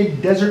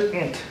long-legged desert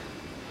ant.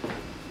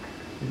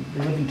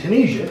 They live in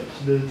Tunisia.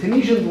 The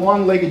Tunisian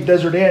long-legged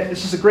desert ant,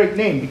 this is a great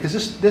name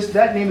because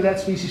that name of that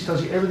species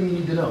tells you everything you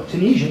need to know.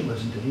 Tunisian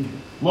lives in Tunisia.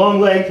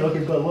 Long legs, okay,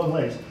 it's got long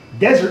legs.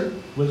 Desert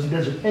lives in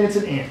desert, and it's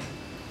an ant.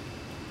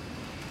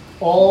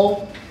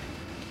 All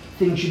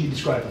things should be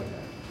described like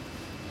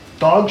that.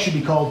 Dogs should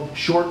be called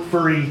short,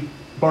 furry,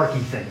 barky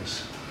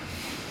things.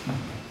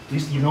 At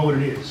least you know what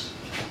it is.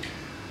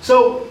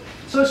 So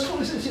it's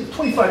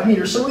 25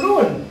 meters, so we're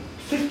going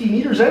 50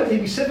 meters out,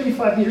 maybe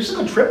 75 meters. It's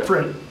a good trip for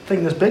a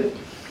thing this big.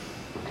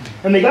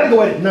 And they got to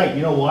go out at night.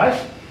 You know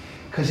why?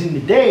 Because in the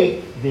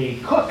day, they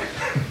cook.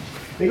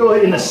 They go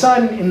out in the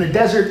sun, in the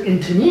desert, in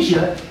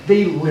Tunisia,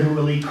 they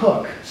literally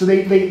cook. So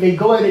they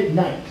go out at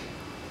night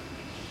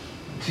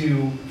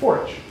to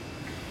forage.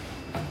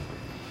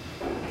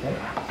 Okay.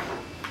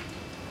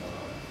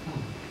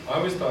 I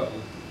always thought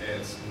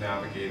ants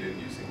navigated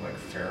using like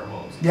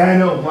pheromones. Yeah, I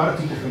know. A lot of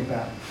people think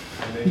that.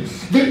 And they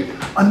just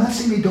I'm not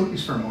saying they don't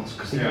use pheromones,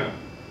 because they do. yeah.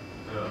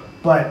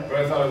 But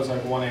I thought it was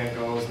like one ant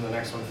goes and the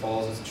next one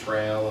follows its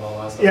trail and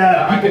all that stuff.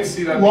 yeah, I could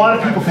see that. a lot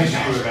of being people kind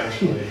think issue that.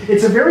 eventually.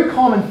 It's a very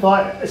common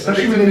thought,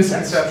 especially with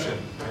insects. Misconception,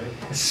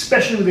 right?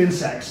 Especially with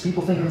insects.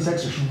 People think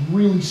insects are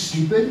really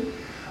stupid.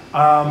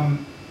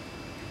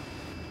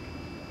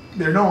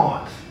 They're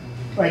not.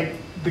 Like,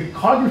 the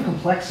cognitive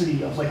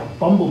complexity of like a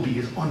bumblebee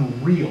is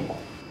unreal.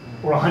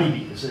 Or a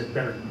honeybee is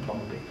better than a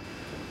bumblebee.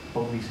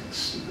 Bumblebees are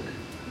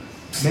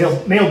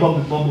stupid. Male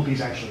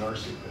bumblebees actually are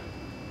stupid.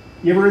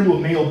 You ever into a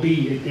male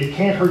bee, it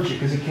can't hurt you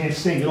because it can't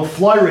sting. It'll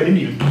fly right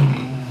into you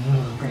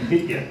and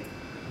hit you.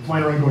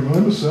 Flying around going,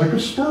 I'm a sack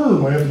of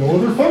sperm, I have no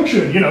other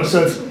function. You know,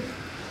 so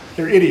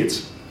they're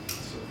idiots.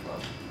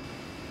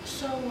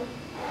 So,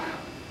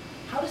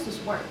 how does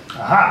this work?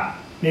 Aha,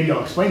 maybe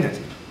I'll explain that to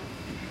you.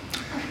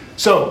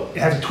 So, it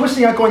has a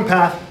twisting outgoing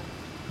path,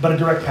 but a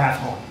direct path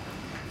home.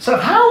 So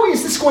how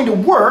is this going to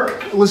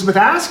work, Elizabeth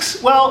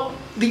asks? Well,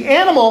 the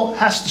animal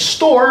has to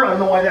store, I don't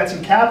know why that's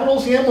in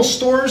capitals, the animal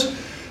stores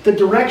the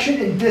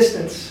direction and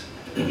distance.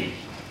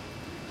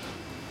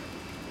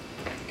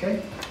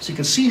 Okay, so you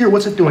can see here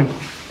what's it doing.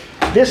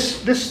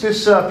 This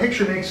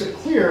picture makes it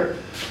clear.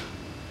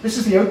 This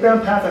is the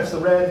outbound path, that's the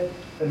red,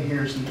 and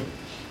here's the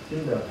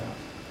inbound path.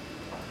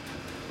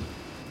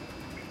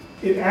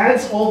 It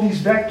adds all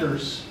these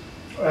vectors.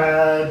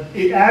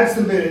 It adds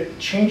them, but it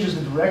changes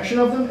the direction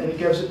of them, and it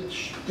gives it,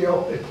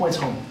 it points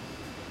home.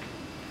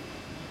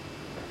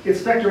 It's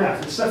vector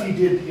math. It's stuff you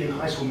did in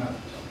high school math,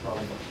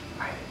 probably.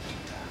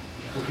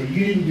 Okay,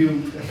 you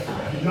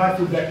did not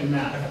do vector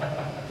math.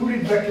 Who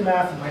did vector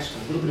math in high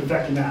school? A little bit of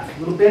vector math. A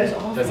little bit.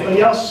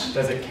 Anybody else?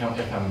 Does it count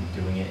if I'm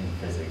doing it in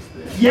physics?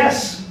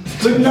 Yes,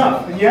 good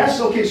enough. And yes,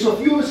 okay, so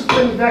if you was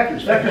playing with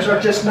vectors, vectors are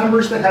just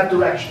numbers that have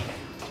direction.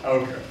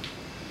 Okay.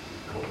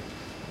 Cool.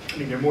 I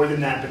mean, they're more than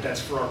that, but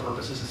that's for our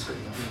purposes, it's good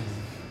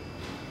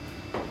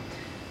enough.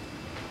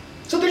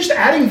 So they're just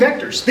adding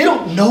vectors. They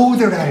don't know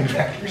they're adding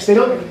vectors.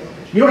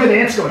 You don't have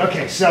ants going,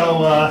 okay,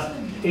 so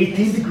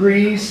 18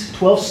 degrees,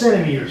 12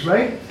 centimeters,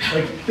 right?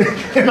 Like,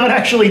 they're not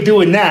actually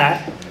doing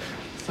that.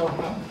 So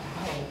how?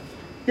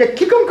 Yeah,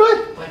 keep going,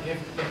 good. Like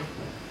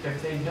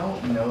if they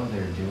don't know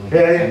they're doing Yeah,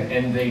 it yeah.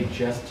 and they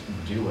just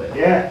do it,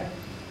 Yeah.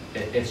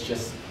 it's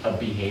just a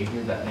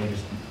behavior that they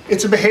just.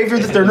 It's a behavior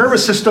that their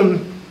nervous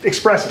system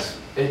expresses.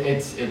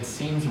 It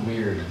seems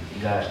weird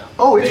that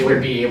Oh, it's they weird.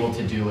 would be able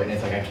to do it. And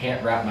it's like I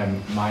can't wrap my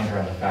mind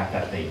around the fact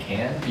that they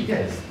can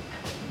because,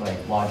 like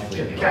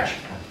logically, they Catch.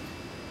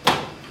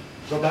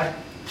 Go back.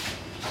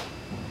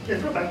 Yeah,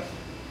 throw it back.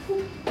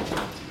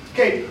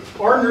 Okay,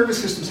 our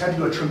nervous systems had to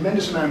do a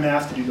tremendous amount of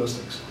math to do those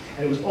things.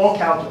 And it was all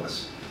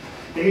calculus.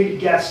 They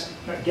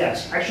had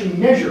to actually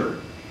measure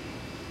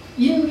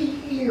in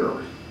the air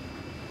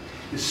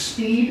the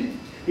speed,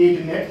 they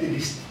had to the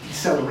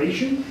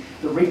deceleration,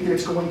 the rate that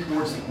it's going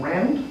towards the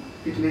ground.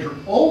 They had to measure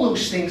all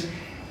those things.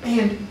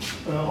 And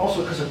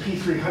also because of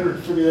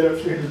P300, figure that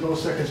out 300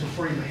 milliseconds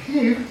before you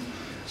behave.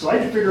 So I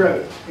had to figure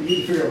out, and you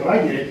had to figure out what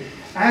I did.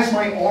 As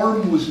my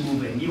arm was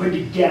moving, you had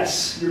to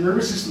guess. Your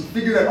nervous system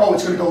figured out, oh,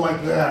 it's going to go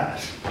like that.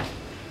 See,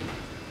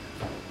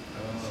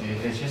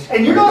 it's just.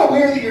 And you're not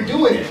aware that you're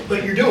doing it,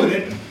 but you're doing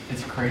it.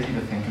 It's crazy to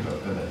think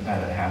about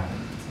that it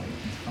happens. It's like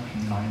it's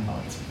fucking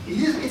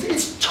mind-boggling.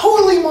 It's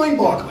totally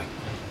mind-boggling.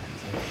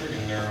 It's like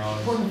friggin'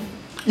 neurons.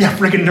 Yeah,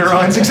 friggin'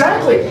 neurons,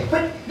 exactly.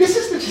 But this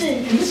is the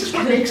thing, and this is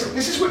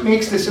what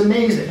makes this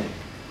amazing.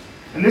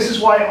 And this is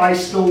why I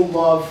still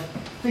love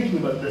thinking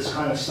about this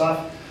kind of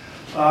stuff.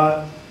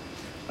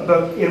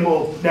 About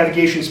animal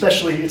navigation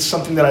especially, it's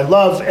something that I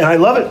love, and I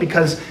love it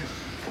because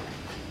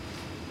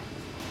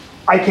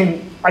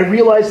I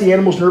realize the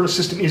animal's nervous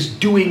system is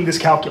doing this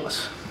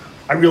calculus.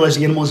 I realize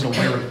the animal isn't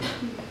aware of it.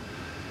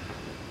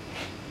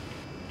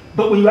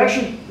 But when you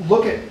actually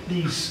look at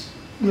these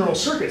neural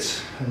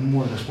circuits, and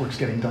more of this work's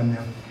getting done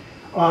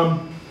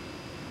now.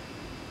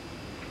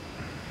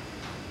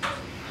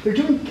 They're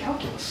doing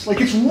calculus.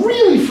 Like, it's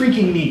really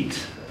freaking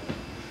neat.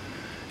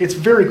 It's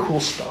very cool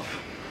stuff.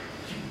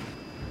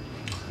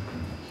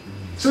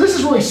 So this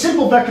is really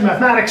simple vector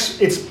mathematics.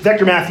 It's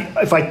vector math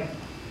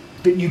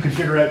that you can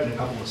figure out in a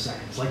couple of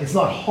seconds. Like, it's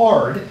not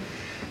hard,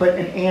 but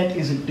an ant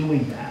isn't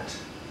doing that.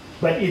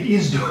 But it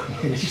is doing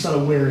it. It's just not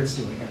aware it's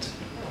doing it.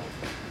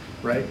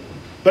 Right?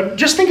 But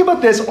just think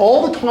about this.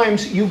 All the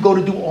times you go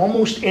to do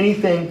almost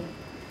anything,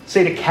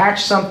 say to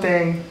catch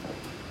something.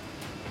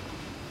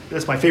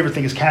 That's my favorite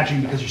thing, is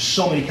catching, because there's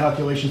so many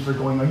calculations that are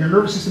going on. Your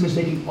nervous system is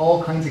making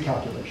all kinds of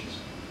calculations.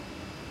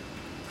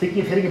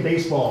 Thinking of hitting a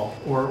baseball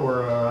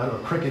or I don't know,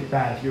 a cricket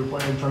bat, if you're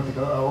playing, I'm trying to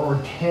think, or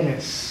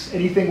tennis,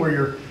 anything where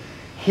you're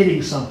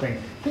hitting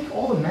something. Think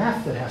all the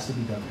math that has to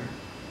be done there.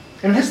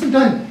 And it has to be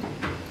done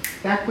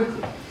that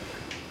quickly.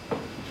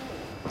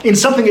 In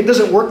something that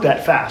doesn't work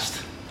that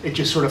fast. It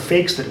just sort of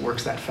fakes that it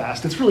works that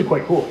fast. It's really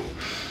quite cool.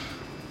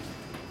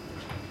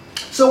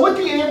 So what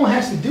the animal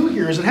has to do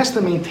here is it has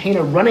to maintain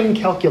a running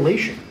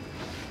calculation.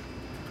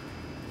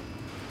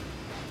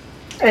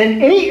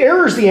 And any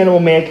errors the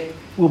animal make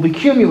will be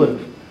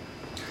cumulative.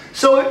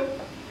 So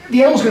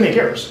the animal's going to make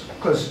errors,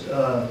 because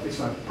it's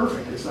not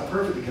perfect. It's not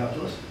perfect in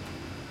calculus.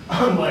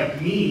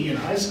 Unlike me in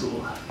high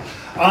school.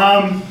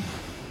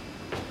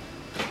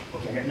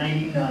 Okay, I got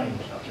 99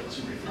 calculus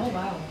in grade 13. Oh,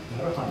 wow.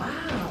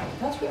 Wow,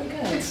 that's really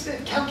good. It's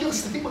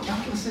calculus. The thing about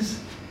calculus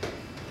is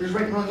there's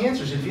right and wrong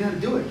answers. If you know how to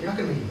do it, you're not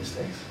going to make any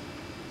mistakes.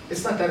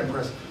 It's not that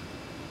impressive.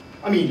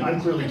 I mean,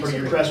 I'm clearly pretty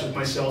impressed with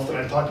myself that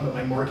I've talked about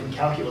my mark in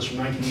calculus from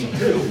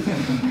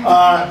 1982.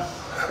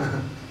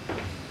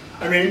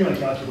 I ran into my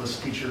calculus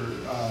teacher,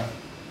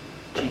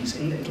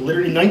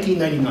 literally in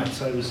 1999,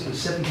 so it was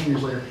 17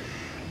 years later.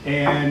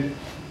 And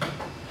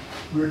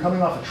we were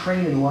coming off a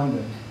train in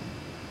London,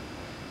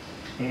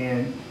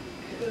 and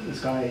this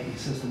guy, he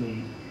says to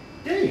me,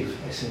 "Dave,"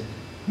 I said,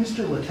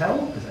 "Mr.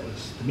 Littell?" Because that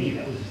was, to me,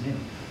 that was his name.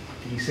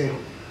 And he said,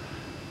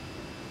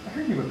 "I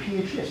heard you have a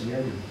PhD." I said, "Yeah,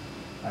 I do.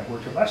 I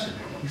worked at Leicester."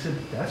 He said,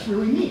 "That's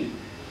really neat."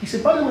 He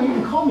said, "By the way, you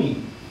can call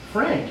me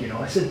Frank, you know."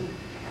 I said,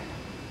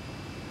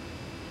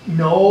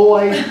 "No,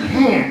 I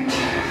can't.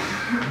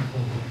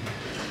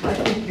 I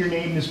think your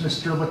name is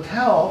Mr.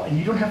 Littell, and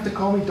you don't have to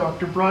call me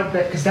Dr.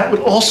 Broadbeck, because that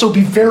would also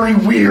be very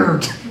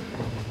weird."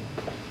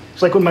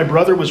 It's like when my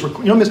brother was,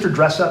 you know Mr.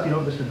 Dressup? You know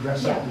Mr.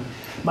 Dressup? Yeah.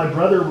 My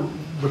brother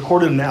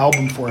recorded an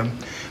album for him.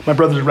 My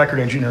brother's a record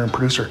engineer and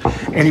producer,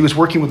 and he was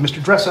working with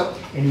Mr. Dressup,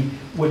 and he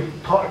would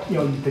talk, you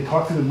know, they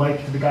talk through the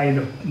mic to the guy in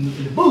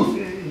the booth,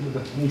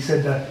 and he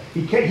said,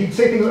 he'd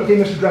say things, "Okay,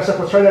 Mr. Dressup,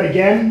 let's try that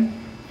again."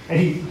 And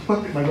he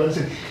looked at my brother and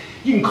said,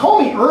 "You can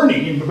call me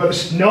Ernie." And my brother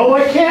said, "No,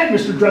 I can't,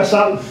 Mr.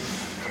 Dressup.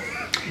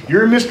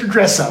 You're Mr.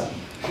 Dressup."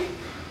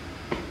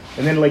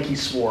 And then, like, he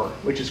swore,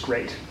 which is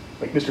great.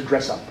 Like, Mr.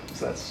 Dressup,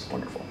 so that's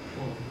wonderful.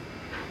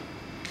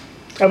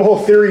 I have a whole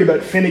theory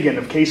about Finnegan,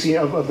 of Casey,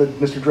 of the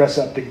Mr.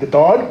 Dressup. The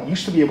dog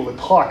used to be able to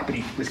talk, but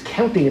he was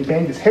counting and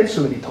banged his head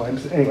so many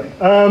times. Anyway,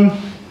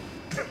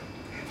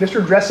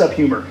 Mr. Dressup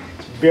humor.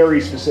 It's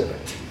very specific.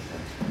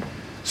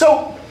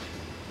 So,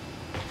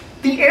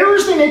 the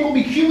errors they make will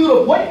be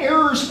cumulative. What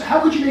errors, how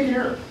could you make an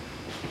error?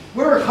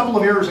 What are a couple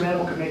of errors an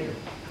animal could make here?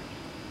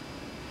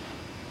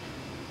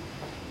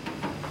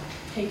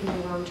 Taking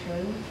the wrong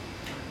turn.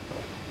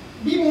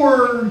 Be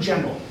more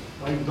general.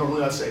 I would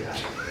normally not say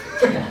that.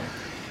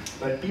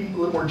 But be a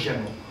little more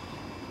general.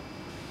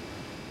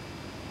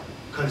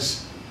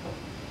 Because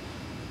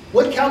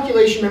what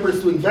calculation, remember, it's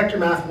doing vector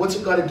math, what's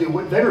it got to do?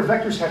 What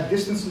vectors have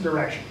distance and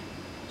direction.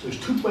 So there's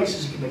two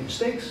places you can make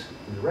mistakes,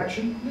 the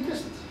direction and the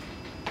distance.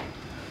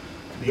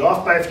 Could be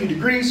off by a few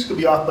degrees, could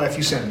be off by a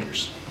few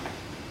centimeters.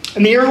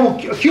 And the error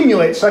will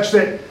accumulate such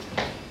that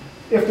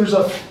if there's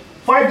a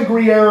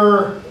 5-degree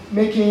error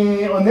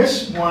making on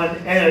this one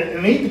and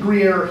an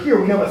 8-degree error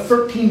here, we have a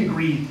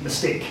 13-degree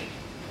mistake.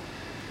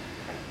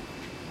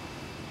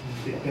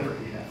 It never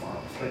be that far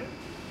off, right?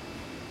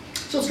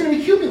 So it's going to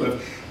be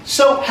cumulative.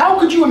 So how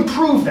could you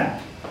improve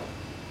that?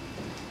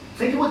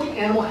 Think of what the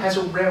animal has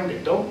around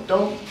it.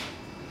 Don't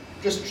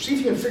just see if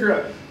you can figure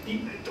out.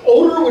 The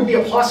odor would be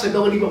a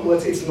possibility,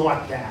 but it's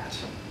not that.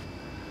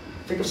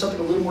 Think of something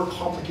a little more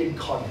complicated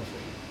cognitively.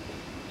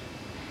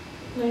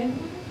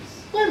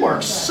 Landmarks?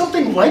 Landmarks,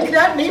 something like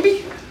that,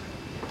 maybe?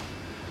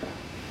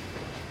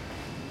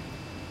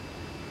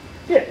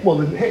 Yeah, well,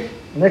 hey,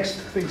 next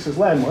thing says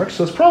landmarks,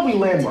 so it's probably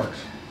landmarks.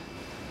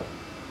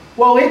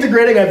 Well,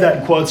 integrating, I have that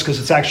in quotes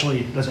because it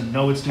actually doesn't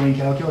know it's doing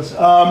calculus.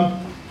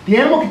 The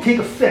animal can take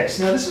a fix.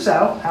 Now, this is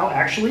how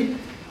actually,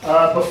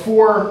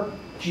 before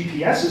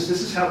GPSs,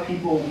 this is how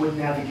people would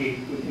navigate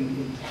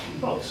in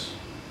boats.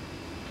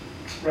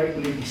 Right?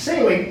 When they'd be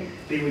sailing,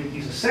 they would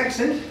use a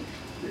sextant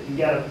and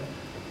get a.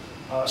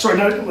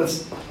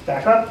 Let's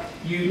back up.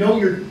 You know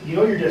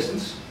your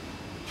distance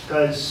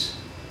because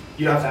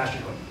you know how fast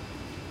you're going.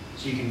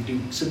 So you can do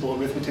simple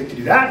arithmetic to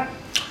do that.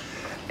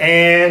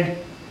 And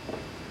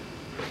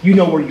you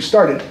know where you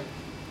started.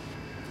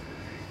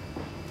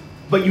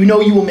 but you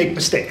know you will make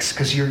mistakes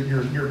because your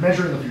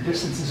measuring of your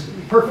distance is going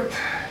to be perfect,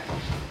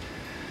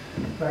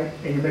 right?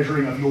 And your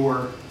measuring of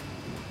your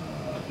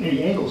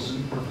any angles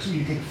is perfect. So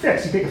you take a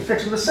fix. You take a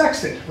fix with a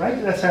sextant,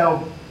 right? That's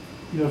how,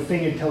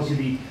 thing it tells you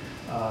the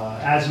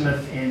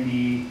azimuth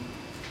and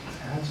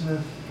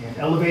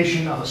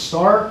elevation of a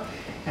star,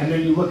 and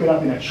then you look it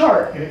up in a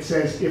chart, and it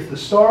says if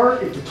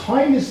the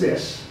time is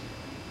this,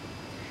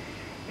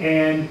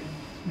 and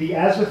the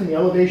azimuth and the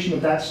elevation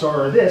of that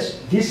star are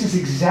this is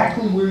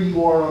exactly where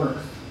you are on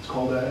Earth. It's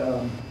called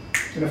an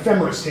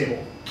ephemeris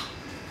table.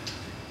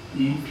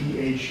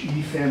 EPH,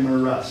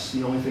 ephemeris.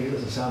 The only thing it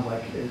doesn't sound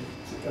like it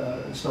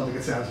spelled like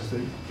it sounds is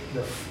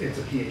it's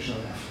a PH, not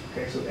an F.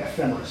 Okay, so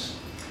ephemeris.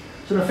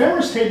 So an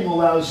ephemeris table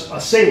allows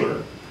a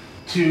sailor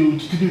to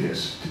do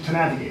this, to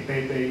navigate.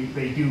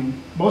 They do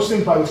most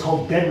things by what's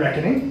called dead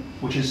reckoning,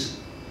 which is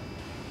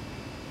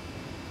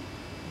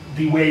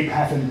the way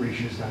path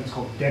integration is done. It's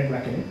called dead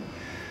reckoning.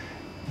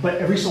 But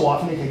every so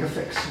often they take a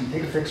fix. You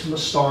take a fix from the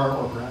star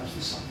or perhaps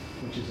the sun,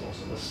 which is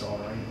also the star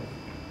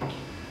anyway.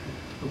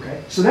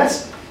 Okay,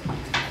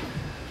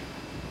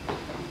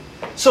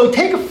 so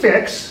take a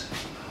fix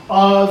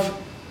of,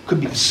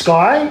 could be the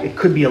sky, it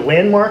could be a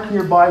landmark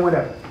nearby,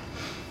 whatever.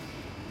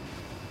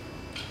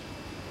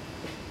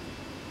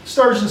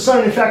 Stars and the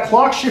sun. In fact,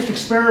 clock shift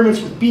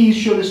experiments with bees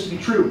show this to be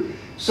true.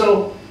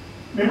 So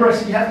remember I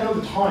said you have to know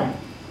the time.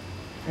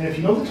 And if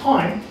you know the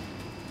time,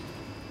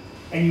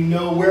 and you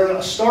know where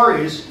a star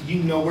is,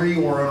 you know where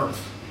you are on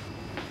Earth.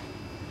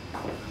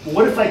 Well,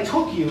 what if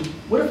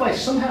I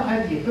somehow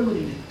had the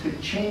ability to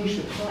change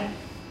the time?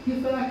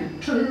 If I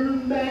could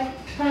turn back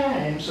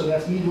time. So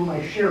that's me doing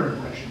my Cher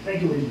impression.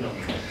 Thank you, ladies and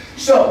gentlemen.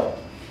 So,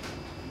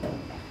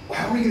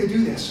 how are we going to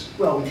do this?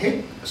 Well, we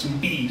take some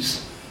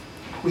bees.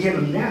 We have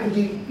them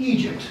navigate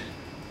Egypt.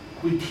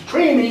 We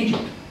train them in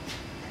Egypt.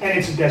 And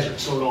it's a desert,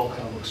 so it all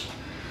kind of looks.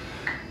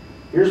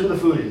 Here's where the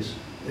food is.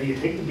 Then you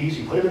take the bees,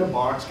 you put it in a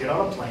box, get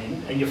on a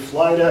plane, and you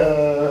fly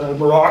to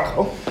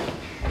Morocco.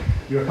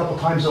 You're a couple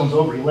time zones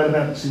over. You let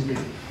them out and see what they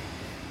do.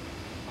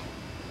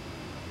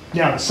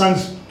 Now, the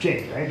sun's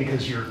changed, right?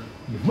 Because you've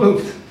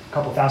moved a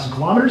couple thousand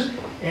kilometers.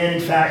 And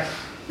in fact,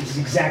 this is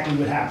exactly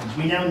what happens.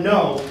 We now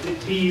know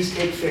that bees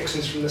take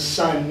fixes from the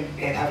sun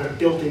and have a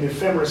built-in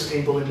ephemeris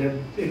table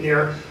in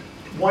their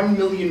 1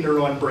 million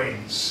neuron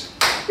brains.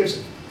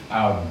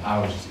 I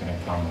was just going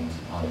to comment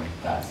on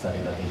that study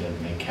that they did.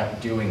 They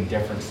kept doing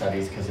different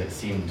studies because it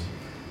seemed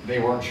they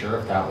weren't sure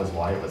if that was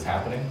why it was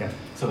happening. Yeah.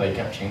 So they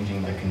kept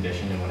changing the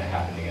condition, and when it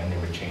happened again, they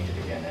would change it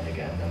again and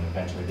again. And then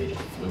eventually they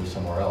just flew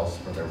somewhere else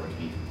where there would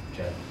be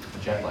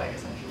jet lag,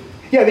 essentially.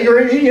 Yeah,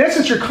 in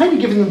essence, you're kind of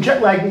giving them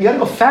jet lag, but you got to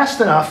go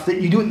fast enough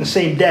that you do it in the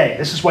same day.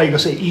 This is why you go,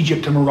 say,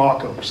 Egypt to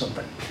Morocco or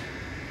something.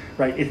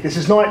 Right? This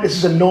is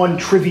a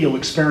non-trivial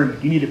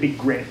experiment. You need a big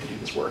grant to do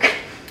this work.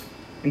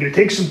 I'm going to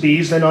take some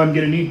bees, then I'm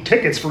going to need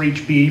tickets for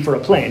each bee for a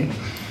plane.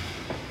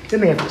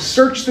 Then they have to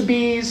search the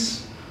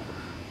bees.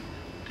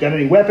 Got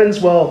any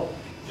weapons? Well,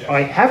 yeah.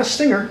 I have a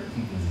stinger.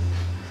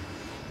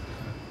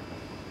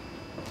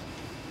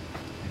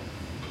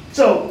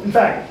 So, in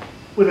fact,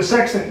 with a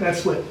sextant,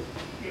 that's what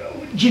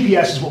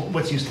GPS is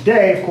what's used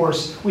today. Of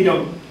course, we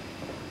don't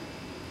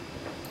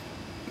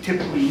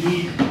typically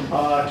need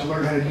to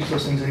learn how to use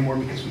those things anymore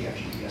because we have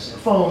GPS in our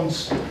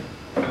phones.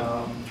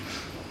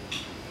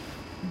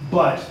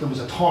 But there was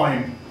a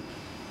time,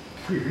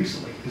 pretty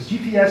recently, because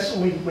GPS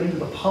only went into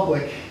the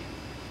public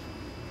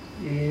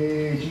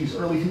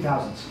early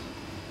 2000s.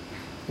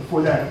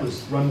 Before that, it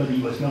was run by the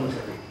U.S.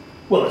 military.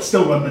 Well, it's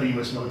still run by the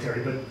U.S.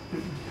 military, but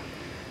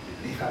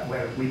they've got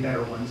way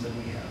better ones than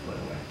we have, by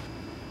the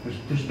way.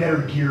 There's better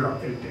gear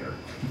out there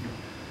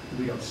that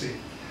we don't see.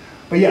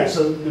 But yeah,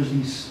 so there's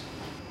these.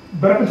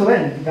 But up until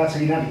then, that's how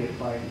you navigate,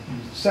 by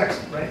using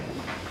sextant, right?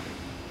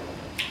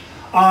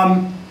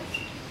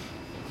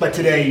 But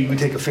today, you would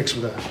take a fix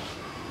with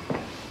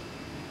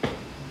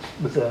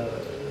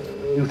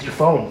your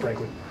phone,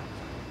 frankly.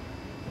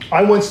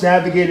 I once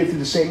navigated through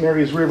the St.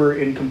 Mary's River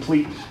in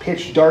complete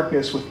pitch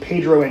darkness with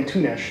Pedro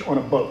Antunes on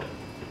a boat.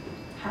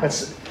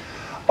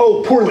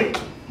 Poorly.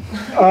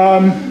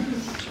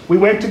 We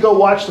went to go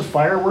watch the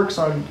fireworks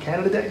on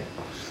Canada Day,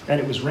 and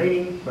it was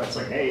raining. But it's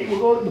like, hey, we'll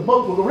go to the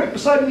boat. We'll go right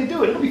beside you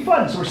do it. It'll be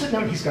fun. So we're sitting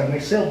there. He's got a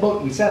nice sailboat,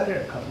 and we sat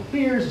there, a couple of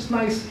beers. It's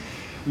nice.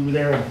 We were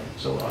there, and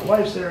so our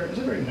wives there. It was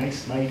a very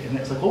nice night, and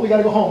it's like, well, we got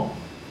to go home.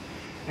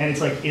 And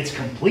it's like, it's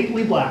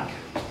completely black,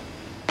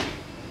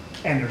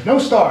 and there's no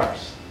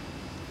stars.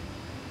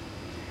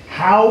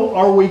 How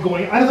are we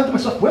going? I thought to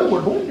myself, well,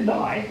 we're going to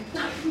die.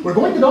 We're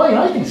going to die, and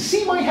I can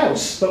see my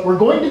house, but we're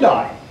going to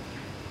die.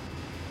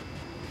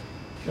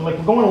 And like,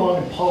 we're going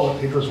along, and Paula,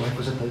 Pedro's wife,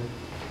 was at the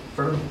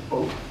front of the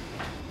boat,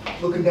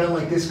 looking down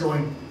like this,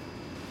 going,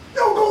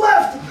 no, go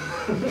left,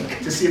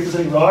 to see if there's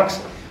any rocks.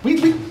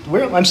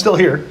 I'm still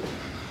here.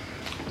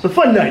 It's a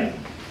fun night,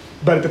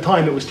 but at the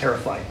time it was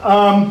terrifying.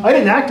 I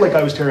didn't act like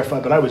I was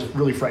terrified, but I was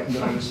really frightened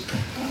that I was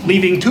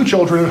leaving 2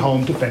 children at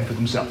home to fend for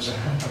themselves.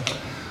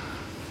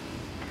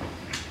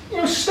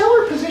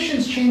 Stellar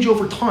positions change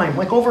over time.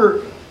 Like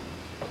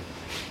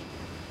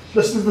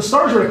the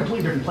stars are in a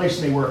completely different place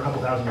than they were a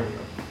couple thousand years ago.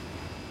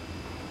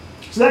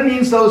 So that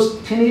means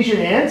those Tunisian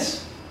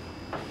ants,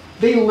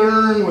 they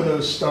learn where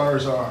those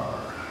stars are.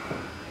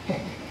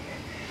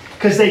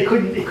 Because it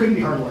couldn't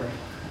be hardwired.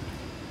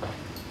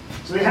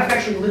 So they have to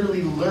actually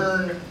literally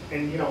learn,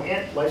 and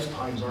ant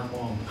lifetimes aren't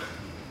long.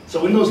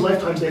 So in those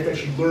lifetimes, they have to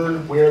actually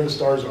learn where the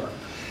stars are.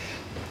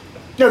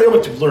 Now, they don't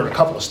have to learn a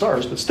couple of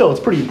stars, but still, it's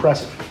pretty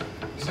impressive.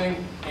 You're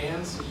saying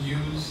ants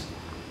use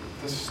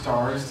the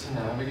stars to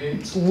navigate?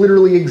 It's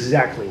literally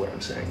exactly what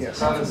I'm saying, yes.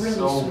 That is really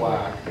so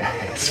smart.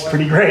 whack. It's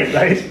pretty great,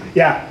 right?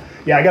 Yeah.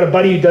 I got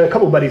a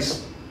couple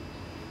buddies,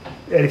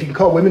 and if you can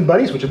call women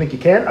buddies, which I think you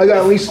can, I got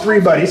at least 3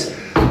 buddies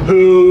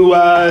who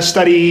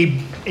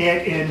study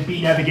ant and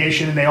bee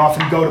navigation, and they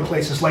often go to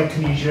places like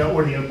Tunisia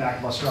or the outback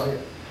of Australia.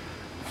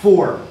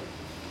 4.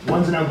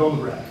 One's an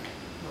Algoma grad.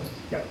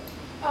 Yep.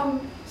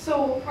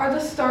 So are the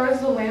stars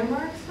the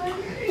landmarks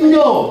then?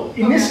 No,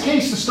 in this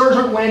case, the stars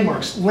aren't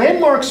landmarks.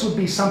 Landmarks would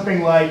be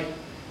something like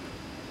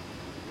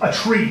a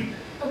tree,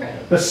 Okay.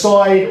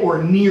 beside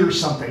or near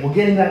something. We'll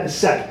get into that in a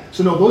sec.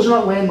 So no, those are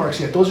not landmarks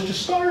yet. Those are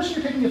just stars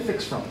you're taking a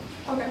fix from.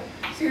 Okay.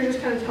 So you're just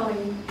kind of telling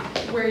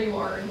where you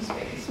are in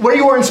space. Where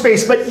you are in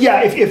space, but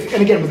yeah, if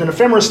and again, with an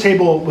ephemeris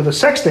table with a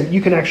sextant,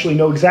 you can actually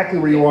know exactly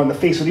where you are on the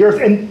face of the Earth.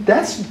 And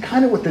that's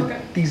kind of what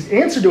these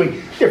ants are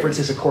doing. Difference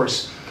is, of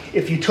course,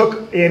 if you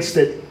took ants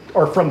that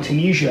are from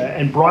Tunisia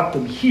and brought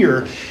them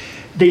here,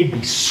 they'd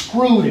be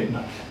screwed at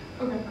night.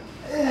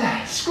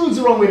 Okay. Screwed's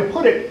the wrong way to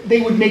put it.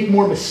 They would make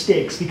more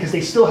mistakes because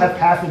they still have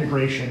path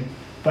integration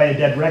via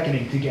dead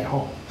reckoning to get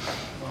home.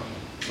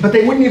 But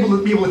they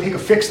wouldn't be able to take a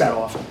fix that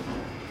often,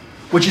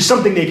 which is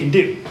something they can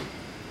do.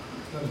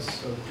 That is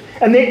so cool.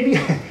 And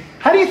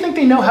how do you think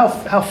they know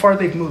how far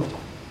they've moved?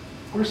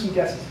 What are some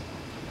guesses?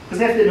 Because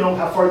they have to know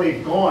how far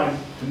they've gone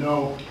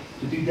to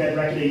do dead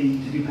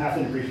reckoning, to do path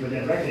integration with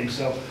dead reckoning.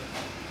 So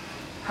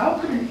how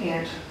could an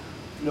ant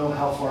know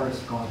how far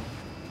it's gone?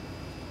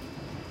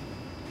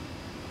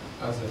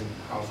 As in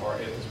how far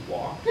it has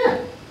walked? Yeah.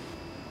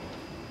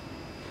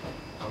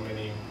 How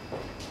many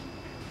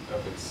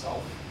of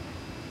itself?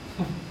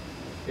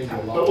 Maybe a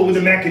lot. What would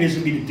the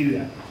mechanism be to do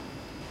that?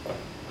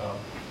 Oh.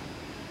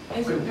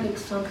 Is it like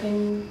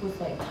something with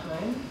like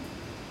time?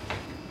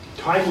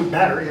 Time would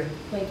matter. Yeah.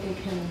 Like they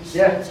can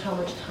Yeah. sense how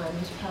much time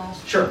has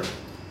passed? Sure.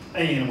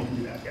 Any animal can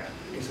do that, yeah.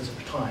 It says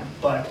for time.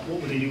 But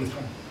what would they do with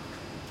time?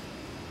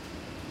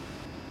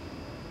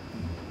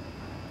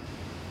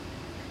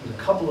 There's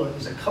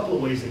a couple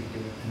of ways they can do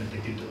it, and that they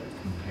do it.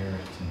 Compare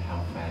it to how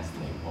fast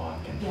they walk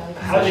and Yeah, like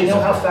How do they know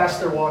how fast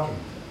they're walking?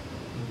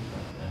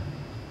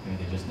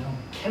 maybe they just know.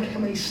 Count how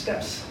many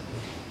steps.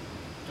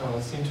 Oh,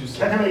 that seems too Count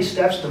how simple. many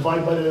steps,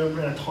 divide by the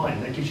amount of time.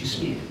 That gives you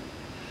speed.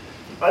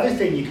 Other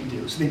thing you can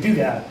do, so they do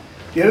that.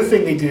 The other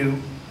thing they do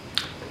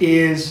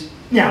is,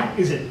 now,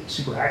 is it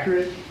super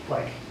accurate?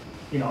 Like,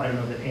 I don't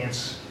know that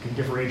ants can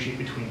differentiate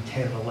between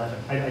 10 and 11.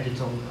 I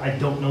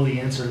don't know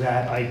the answer to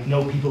that. I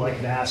know people I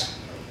can ask.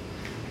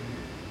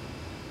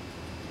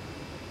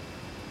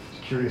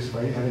 Just curious if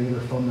I have any of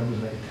their phone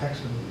numbers, I can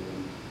text them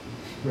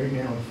right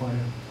now and find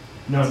them.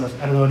 No,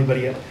 I don't know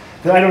anybody yet.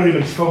 I don't know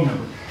anybody's phone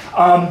number.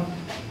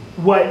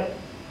 What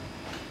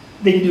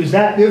they can do is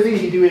that. The other thing they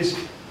can do is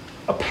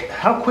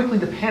how quickly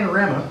the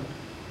panorama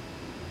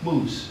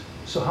moves.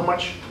 So how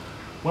much,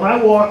 when I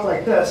walk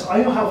like this,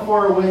 I know how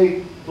far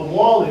away the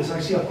wall is, I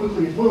see how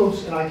quickly it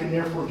moves, and I can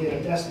therefore get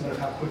an estimate of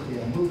how quickly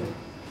I'm moving.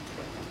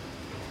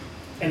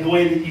 And the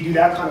way that you do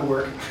that kind of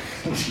work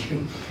is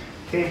you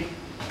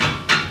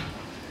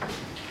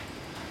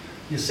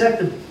set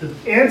the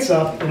ants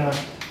up in a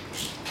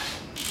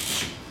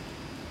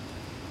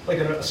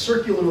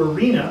circular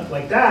arena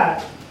like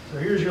that. So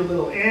here's your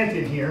little ant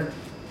in here.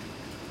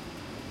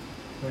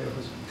 Wait,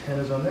 put some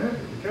antennas on there.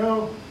 Here we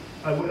go.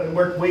 I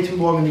worked way too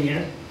long in the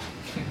ant.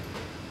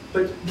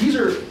 But these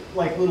are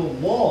like little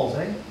walls,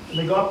 eh? And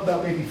they go up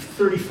about maybe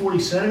 30, 40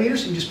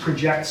 centimeters, and you just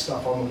project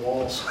stuff on the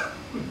walls.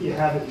 You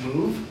have it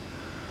move,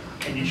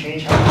 and you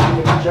change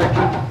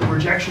how the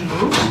projection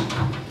moves.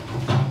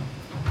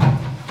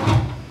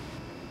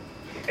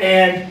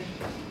 And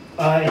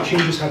it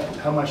changes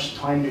how much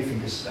time they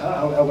think is,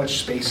 how much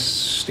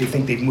space they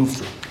think they've moved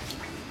through.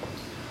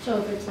 So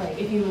if it's like,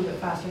 if you move it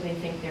faster, they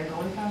think they're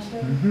going faster?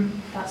 Mm-hmm.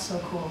 That's so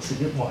cool. It's a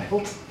bit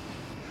wild.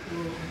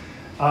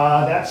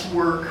 That's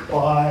work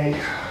by,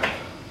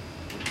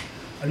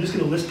 I'm just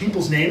going to list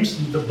people's names,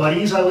 the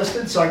buddies I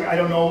listed, so I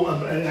don't know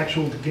an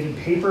actual given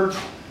paper,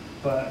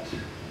 but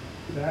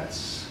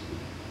that's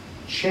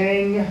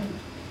Chang,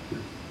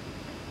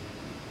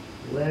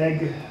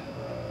 Leg,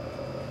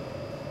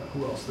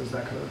 who else does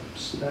that kind of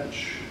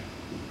sketch?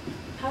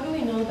 How do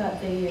we know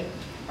that they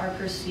are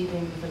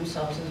perceiving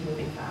themselves as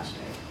moving faster?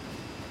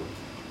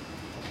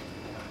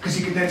 Because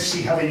you can then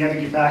see how they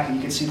navigate back, and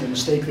you can see the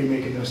mistake they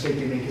make, and the mistake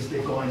they make is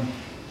they've gone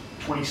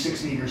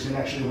 26 meters and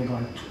actually only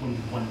gone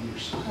 21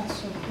 meters.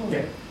 That's so cool.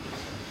 Yeah.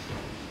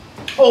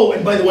 Oh,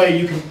 and by the way,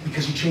 you can,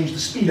 because you change the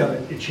speed of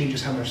it, it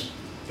changes how much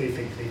they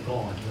think they've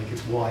gone. Like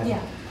it's wide.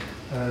 Yeah.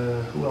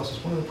 Who else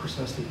is one other person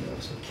I was thinking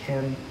of? So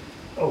Ken.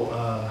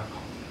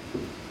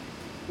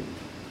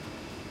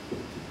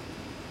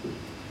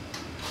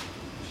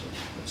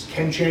 Let's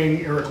Ken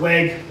Chang, Eric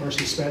Legg,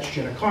 Marcy Spatch,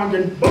 Jenna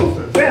Condon. Both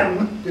of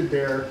them did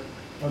their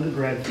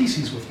undergrad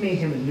theses with me,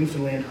 him in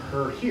Newfoundland,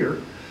 her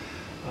here.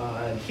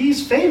 And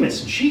he's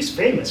famous and she's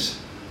famous.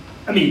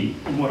 I mean,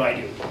 in what I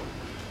do.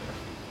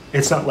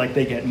 It's not like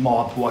they get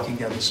mobbed walking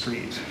down the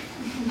street.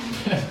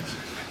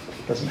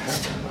 Doesn't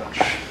happen much.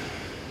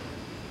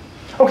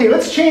 Okay,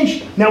 let's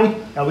change. Now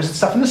we said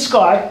stuff in the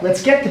sky.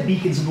 Let's get to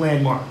beacons and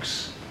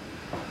landmarks.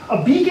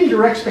 A beacon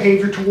directs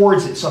behavior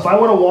towards it. So if I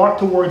want to walk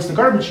towards the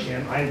garbage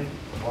can, I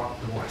walk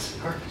towards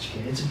the garbage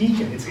can. It's a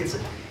beacon. It's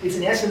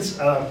in essence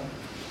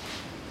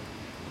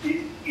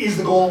is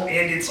the goal,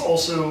 and it's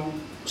also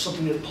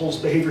something that pulls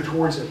behavior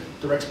towards it,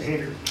 directs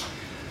behavior.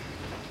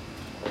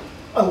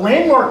 A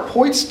landmark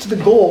points to the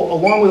goal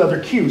along with other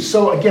cues.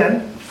 So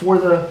again,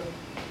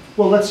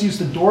 let's use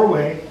the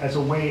doorway as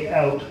a way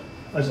out,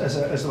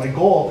 as my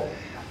goal.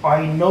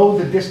 I know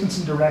the distance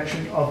and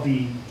direction of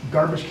the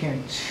garbage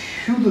can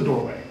to the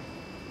doorway.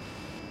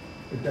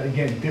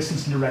 Again,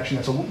 distance and direction,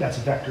 that's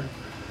a vector.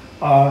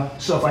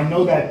 So if I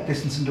know that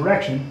distance and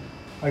direction,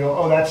 I go,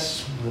 oh,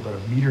 that's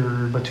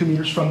about 2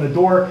 meters from the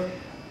door,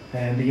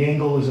 and the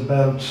angle is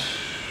about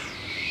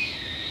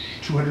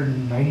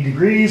 290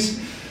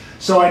 degrees.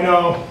 So I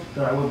know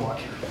that I would walk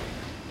here.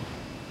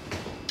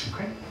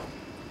 Okay?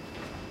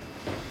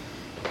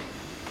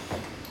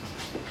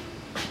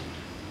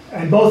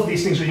 And both of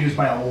these things are used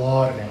by a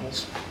lot of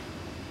animals.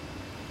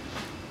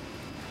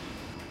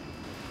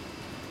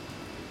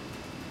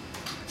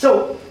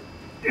 So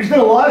there's been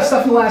a lot of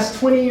stuff in the last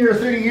 20 or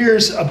 30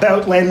 years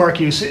about landmark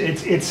use.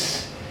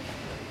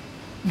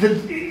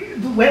 The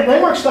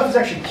landmark stuff is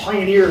actually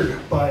pioneered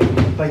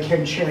by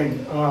Ken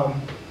Chang.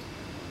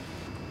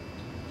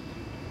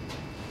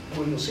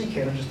 Well, you'll see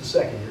Ken in just a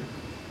second here.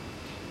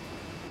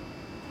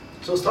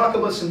 So let's talk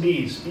about some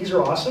bees. Bees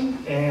are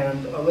awesome,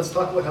 and let's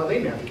talk about how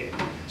they navigate.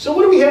 So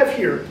what do we have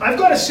here? I've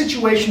got a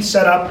situation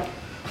set up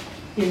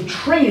in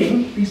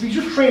training. These bees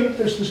are trained.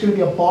 There's going to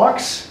be a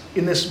box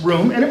in this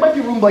room, and it might be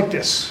a room like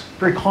this.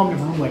 Very common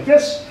in a room like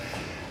this.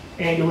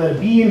 And you let a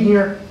bee in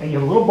here, and you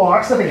have a little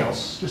box, nothing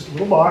else, just a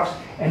little box.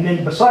 And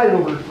then beside it,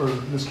 or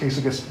in this case,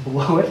 I guess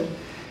below it.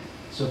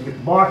 So if you get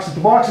the box, if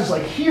the box is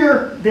like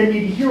here, then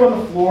maybe here on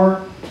the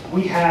floor,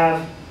 we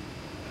have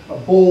a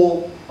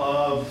bowl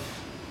of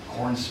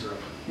corn syrup,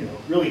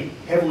 really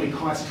heavily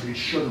concentrated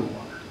sugar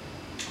water.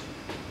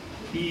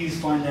 Bees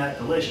find that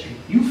delicious.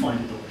 You find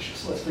it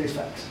delicious, let's face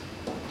facts.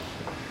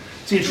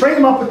 So you train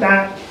them up with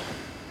that.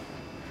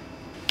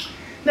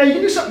 Now you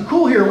can do something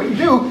cool here. What you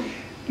do,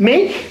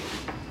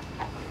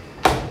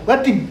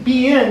 let the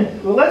bee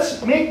in, well,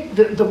 let's make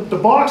the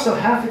box of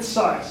half its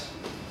size.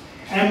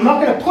 And we're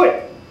not going to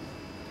put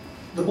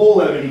the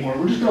bowl out anymore.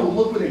 We're just going to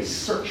look with a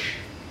search.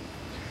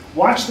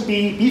 Watch the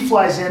bee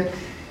flies in.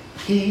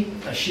 She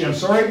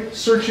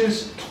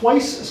searches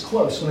twice as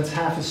close when it's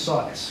half its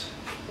size.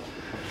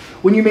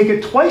 When you make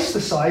it twice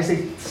the size,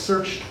 they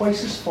search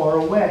twice as far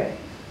away.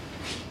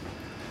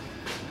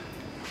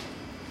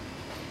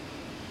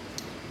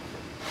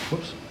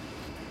 Whoops.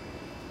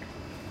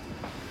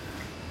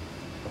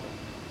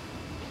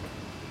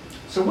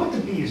 So what the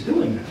bee is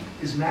doing then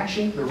is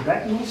matching the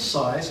retinal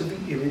size of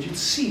the image it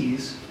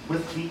sees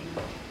with the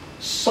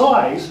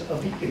size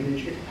of the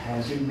image it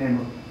has in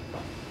memory.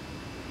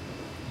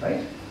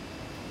 Right?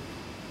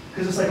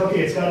 Because it's like,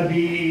 okay, it's got to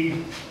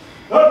be,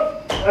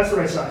 oh, that's the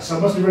right size, so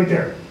it must be right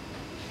there.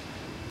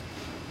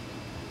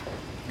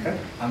 Okay?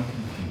 I'm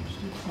confused.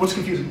 What's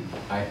confusing?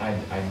 I'm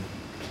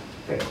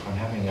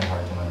having a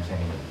hard time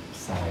understanding the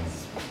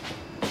size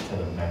to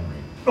the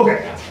memory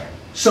aspect.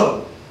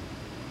 So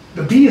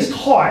the bee is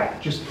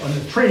taught, just on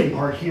the training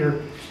part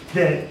here,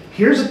 that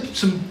here's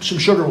some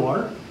sugar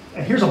water,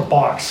 and here's a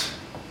box.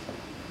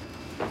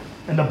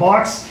 And the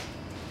box,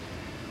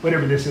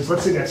 whatever this is,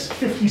 let's say that's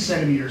 50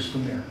 centimeters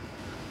from there.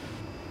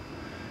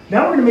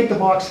 Now we're going to make the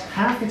box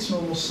half its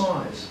normal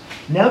size.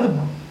 Now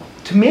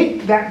to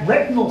make that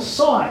retinal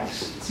size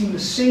seem the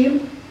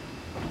same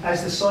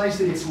as the size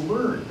that it's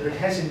learned, that it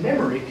has in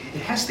memory,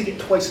 it has to get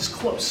twice as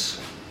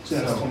close. So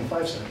that's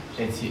 25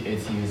 centimeters.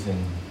 It's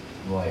using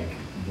like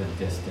the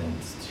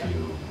distance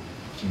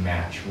to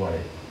match what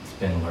it's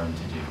been learned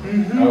to do.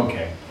 Mm-hmm.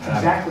 Okay.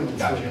 Exactly what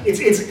it's gotcha. doing.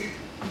 It's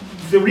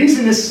the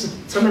reason this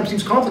sometimes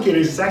seems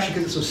complicated is it's actually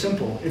because it's so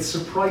simple. It's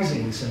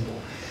surprisingly simple.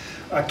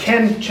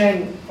 Ken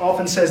Chang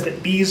often says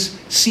that bees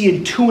see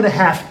in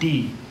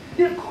 2.5D.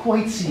 They don't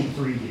quite see in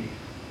 3D.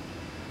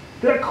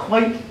 They're not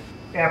quite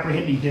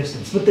apprehending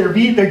distance, but they're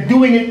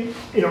doing it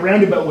in a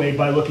roundabout way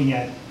by looking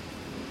at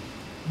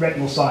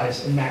retinal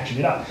size and matching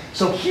it up.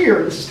 So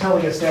here, this is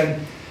telling us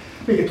then,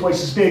 make it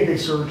twice as big, they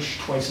search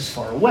twice as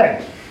far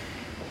away.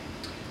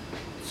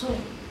 So,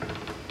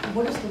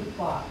 what is the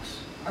box?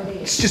 Are they?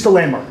 It's just a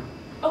landmark.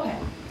 Okay.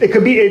 It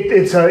could be,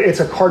 it's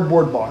a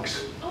cardboard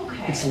box.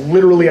 Okay. It's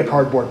literally a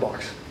cardboard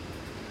box.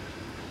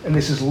 And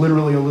this is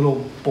literally a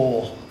little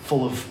bowl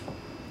full of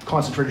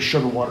concentrated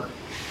sugar water.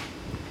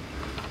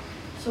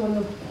 So when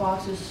the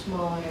box is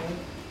smaller,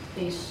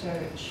 they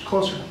search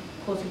Closer.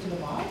 closer to the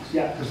box?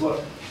 Yeah, because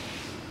look,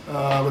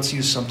 let's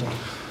use something.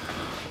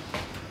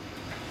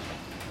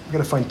 I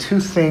gotta find two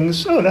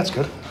things. Oh, that's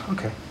good.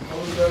 Okay. How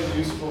is that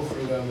useful for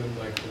them in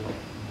like the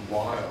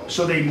wild?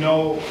 So they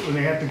know when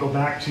they have to go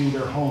back to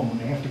their home, when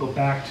they have to go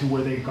back to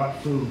where they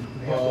got food.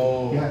 They have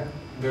Oh, yeah.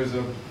 there's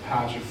a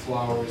patch of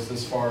flowers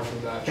this far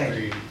from that Thank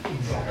tree. you.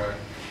 Exactly.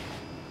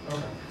 Okay.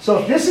 Okay. So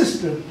if this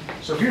is the,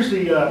 so here's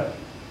the,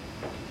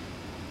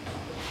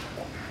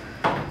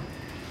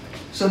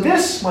 so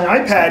this, my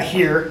iPad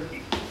here,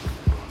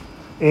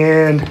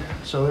 and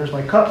so there's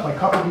my cup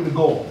will be the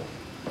goal,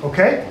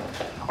 okay?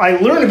 I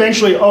learn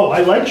eventually, oh,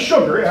 I like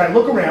sugar, and I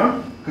look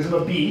around, because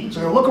I'm a bee, so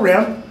I'm gonna look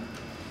around,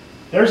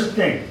 there's the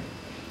thing.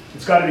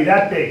 It's gotta be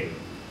that big.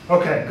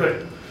 Okay,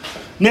 good.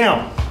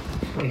 Now,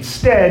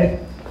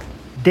 instead,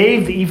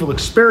 Dave, the evil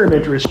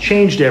experimenter, has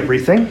changed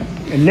everything,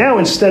 and now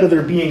instead of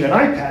there being an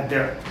iPad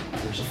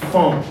there's a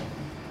phone.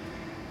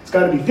 It's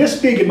got to be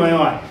this big in my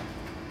eye,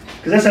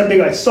 because that's how big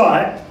I saw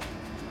it.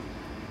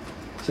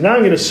 So now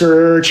I'm going to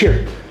search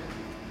here,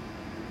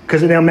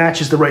 because it now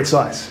matches the right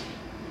size.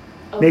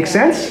 Okay. Make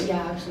sense? Yeah,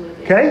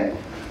 absolutely. Okay?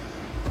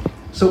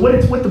 So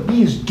what the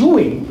bee is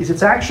doing is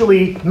it's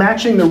actually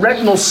matching the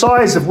retinal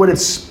size of what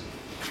it's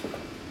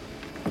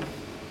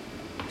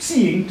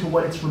seeing to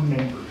what it's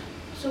remembered.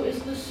 So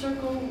is the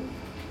circle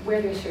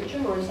where they're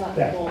searching, or is that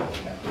That. the bowl?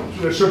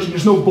 So they're searching.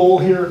 There's no bowl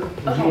here.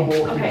 There's no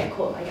bowl here. Okay,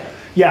 cool, I get it.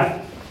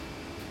 Yeah.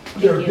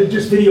 They're Thank you.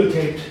 just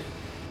videotaped,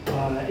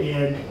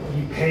 and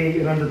you pay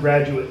an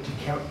undergraduate to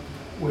count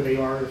where they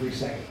are every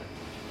second.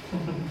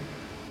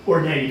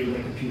 Or now you do it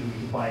on a computer, you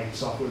can buy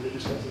software that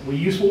just does it.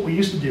 What we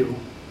used to do,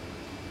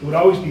 it would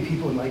always be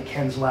people in like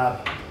Ken's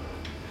lab.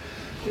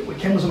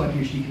 Ken was on my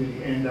PhD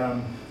committee, and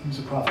he was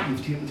a prof at U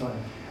of T at the time.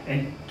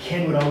 And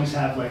Ken would always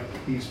have like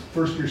these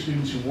first year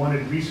students who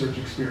wanted research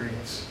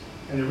experience.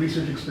 And the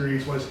research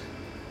experience was,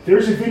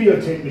 there's a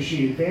videotape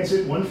machine, advance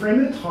it one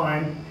frame at a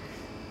time,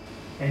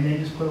 and then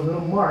just put a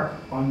little mark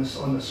on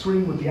the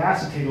screen with the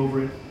acetate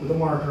over it with a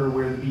marker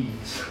where the bee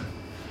is.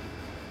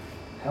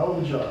 Hell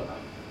of a job.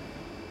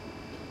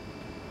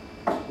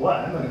 What,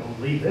 I'm not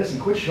gonna leave this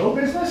and quit show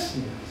business?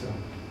 Yeah, so,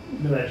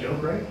 you know that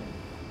joke, right?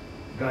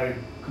 The guy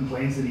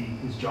complains that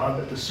his job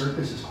at the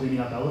circus is cleaning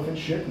up elephant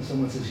shit, and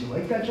someone says, you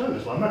like that job? He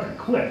goes, well, I'm not gonna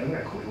quit. I'm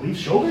gonna quit. Leave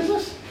show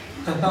business?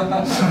 So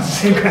it's the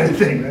same kind of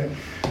thing, right?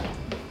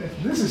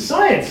 This is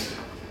science.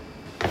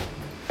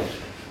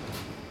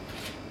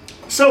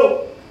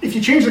 So if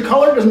you change the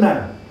color, it doesn't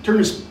matter. Turn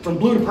this from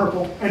blue to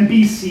purple, and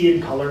bees see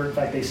in color. In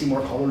fact, they see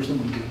more colors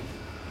than we do.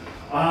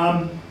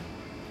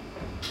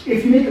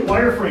 If you make it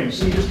wireframe,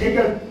 so you just take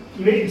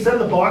instead of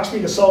the box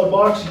being a solid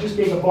box, you just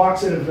make a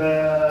box out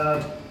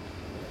of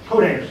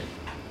coat hangers.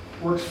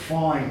 Works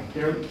fine.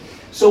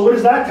 So what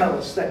does that tell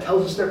us? That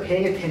tells us they're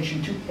paying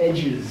attention to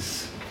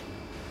edges.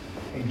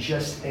 And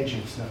just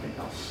edges, nothing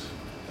else.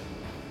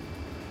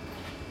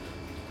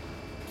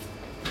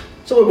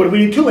 So what do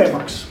we need? Two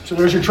landmarks. So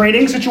there's your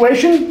training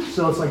situation.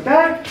 So it's like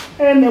that.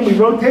 And then we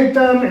rotate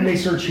them and they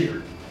search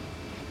here.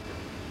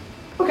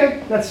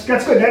 Okay, that's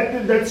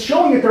good. That's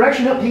showing that they're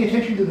actually not paying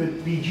attention to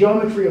the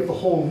geometry of the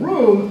whole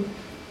room,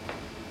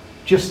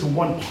 just the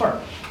one part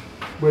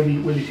where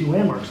the two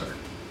landmarks are.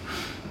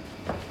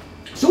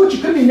 So what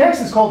you could do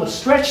next is called a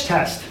stretch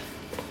test.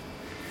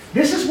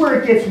 This is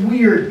where it gets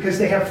weird because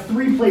they have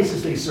three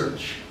places they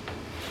search.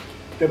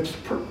 The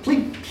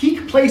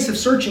peak place of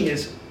searching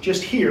is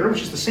just here,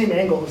 which is the same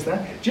angle as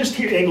that, just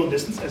here, angle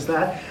distance as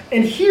that,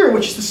 and here,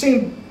 which is the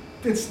same,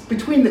 it's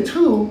between the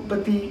two,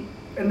 but the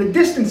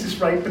distance is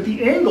right, but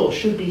the angle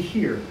should be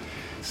here.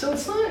 So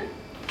it's not,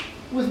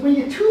 when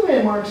you have two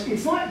landmarks,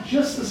 it's not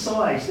just the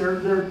size, they're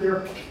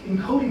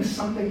encoding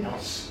something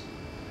else.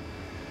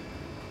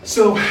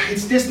 So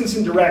it's distance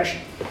and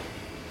direction.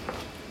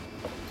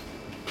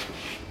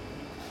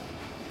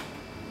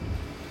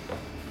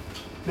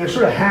 They're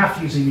sort of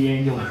half using the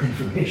angular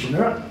information.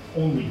 They're not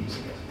only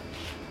using it.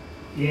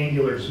 The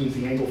angular means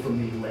the angle from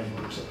the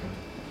landmarks.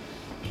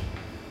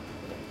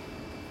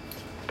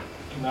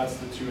 And that's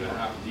the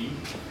 2.5D?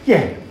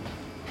 Yeah.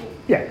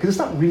 Yeah, because it's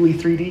not really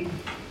 3D.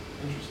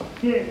 Interesting.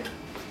 Yeah.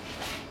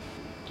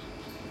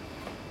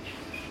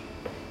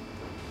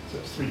 So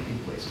it's 3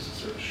 peak places to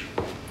search.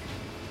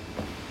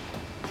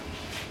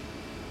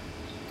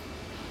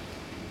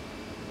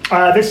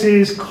 This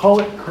is call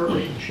it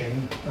curvature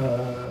chain.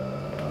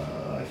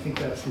 I think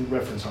that's the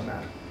reference on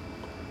that.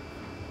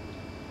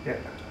 Yeah.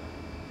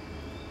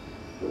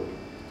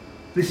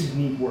 This is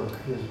neat work.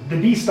 The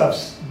bees are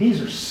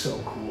so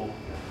cool.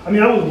 I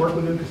mean, I wouldn't work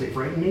with them because they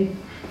frighten me.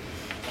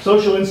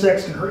 Social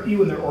insects can hurt you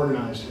when they're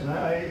organized, and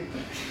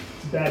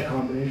it's a bad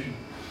combination.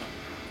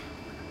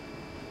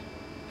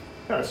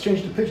 Oh, let's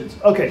change to pigeons.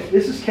 Okay,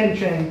 this is Ken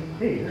Chang.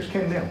 Hey, there's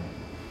Ken now.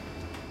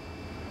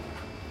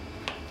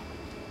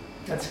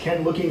 That's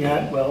Ken looking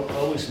at, well,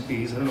 always some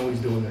bees. I don't know what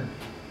he's doing there.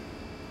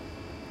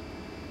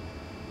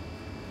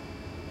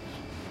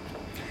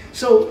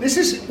 So this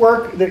is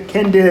work that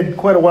Ken did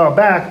quite a while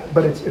back,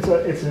 but it's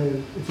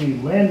a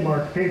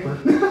landmark paper.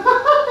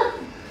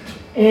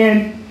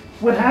 And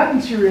what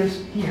happens here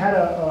is he had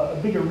a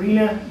big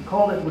arena. He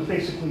called it, was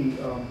basically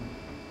a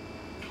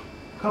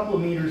couple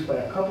of meters by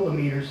a couple of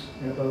meters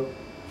and about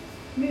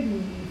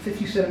maybe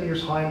 50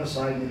 centimeters high on the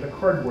side, made of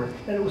cardboard,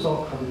 and it was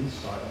all covered in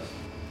sawdust.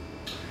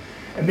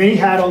 And then he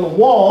had on the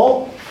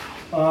wall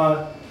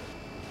a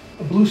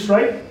blue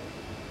stripe.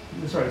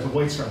 Sorry, it was a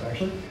white stripe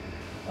actually.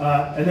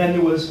 And then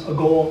there was a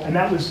goal, and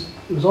it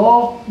was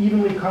all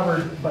evenly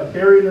covered, but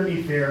buried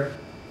underneath there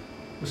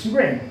with some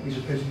grain. These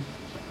are pigeons.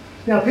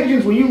 Now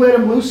pigeons, when you let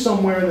them loose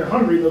somewhere and they're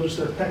hungry, they'll just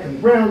start pecking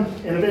the ground,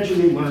 and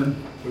eventually they learn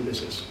where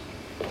this is.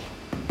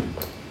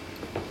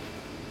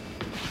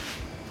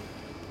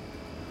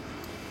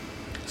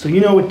 So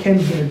you know what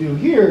Ken's going to do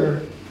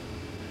here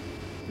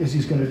is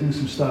he's going to do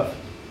some stuff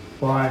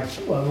by,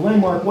 well, the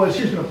landmark was,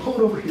 he's going to pull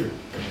it over here,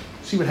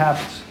 see what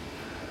happens.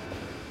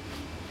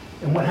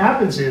 And what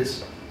happens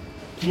is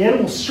the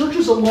animal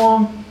searches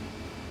along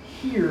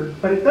here,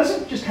 but it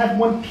doesn't just have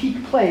one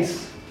peak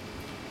place.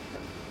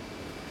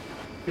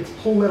 It's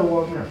pulled it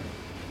along there,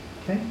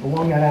 okay,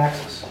 along that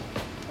axis.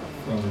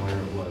 From where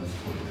it was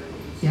to where it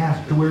was.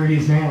 Yeah, to where it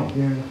is now.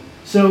 Yeah.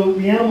 So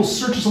the animal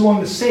searches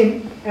along the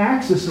same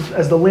axis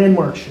as the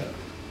landmark show.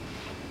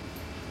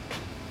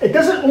 It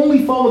doesn't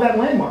only follow that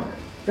landmark.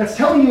 That's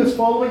telling you it's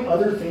following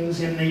other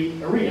things in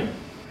the arena.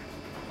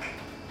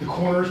 The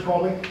corners,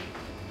 probably.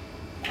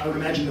 I would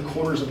imagine the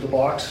corners of the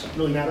box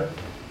really matter.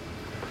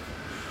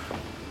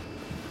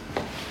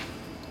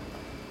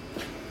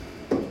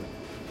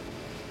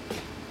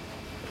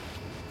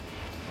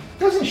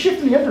 Doesn't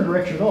shift in the other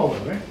direction at all,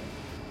 though, right?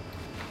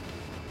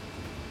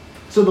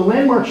 So the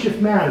landmark shift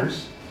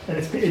matters, and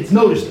it's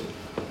noticed it.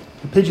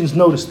 The pigeons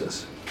noticed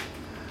this.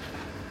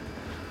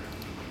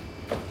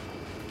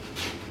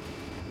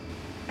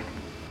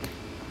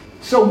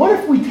 So what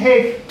if we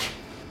take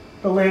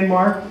the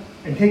landmark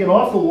and take it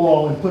off the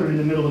wall and put it in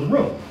the middle of the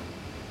room?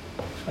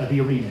 The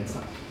arena, it's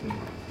not.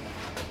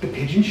 The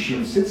pigeon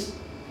shifts its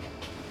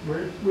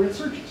where it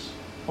searches.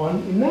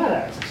 In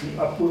that axis,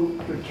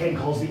 what Ken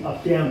calls the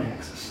up-down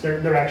axis.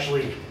 They're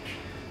actually,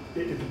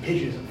 the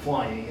pigeon isn't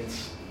flying,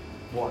 it's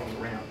walking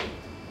around.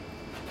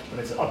 But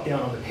it's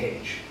up-down on the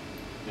page.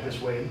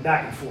 This way,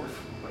 back and forth,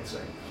 you might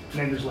say. And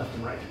then there's left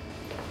and right.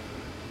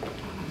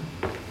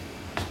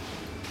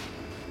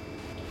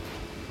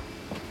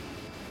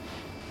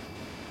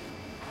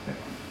 Okay.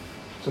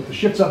 So if the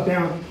shift's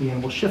up-down, the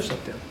animal shifts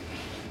up-down.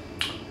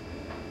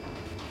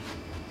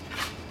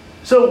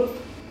 So,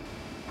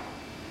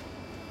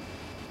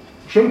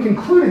 Shem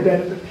concluded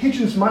then that the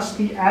pigeons must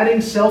be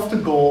adding self to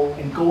goal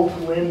and goal to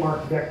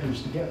landmark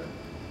vectors together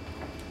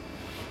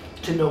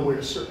to know where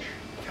to search.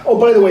 Oh,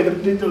 by the way,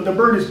 the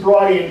bird is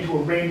brought into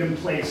a random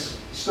place,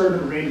 started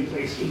at a random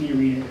place in the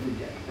arena every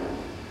day.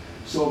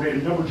 So we had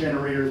a number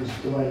generator that was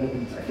divided up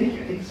into, I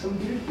think some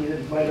did it,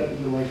 divided up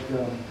into like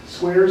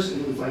squares,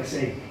 and it was like,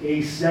 say,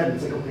 A7.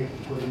 It's like, okay,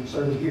 put it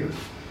started here.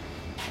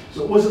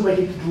 So it wasn't like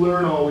it could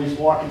learn always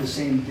walk in the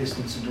same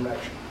distance and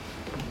direction.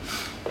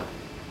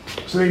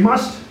 So they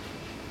must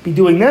be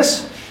doing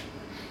this.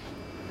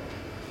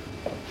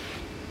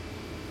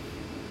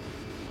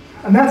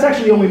 And that's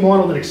actually the only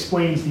model that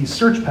explains these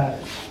search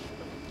patterns.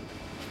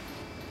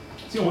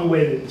 It's the only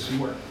way that this can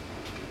work.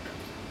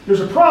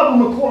 There's a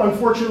problem,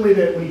 unfortunately,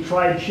 that when he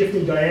tried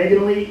shifting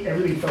diagonally,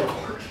 everything fell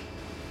apart.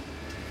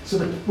 So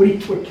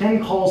what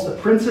Ken calls the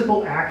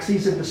principal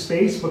axes of the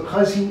space,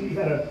 because he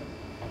had a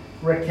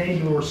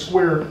rectangular or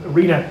square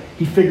arena,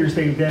 he figures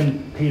they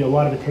then paid a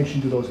lot of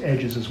attention to those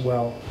edges as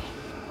well.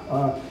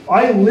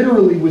 I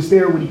literally was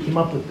there when he came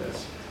up with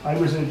this. I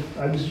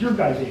was your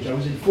guys' age. I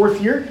was in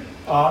 4th year.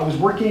 I was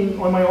working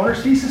on my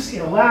honors thesis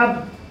in a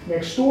lab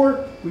next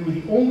door. We were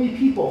the only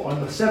people on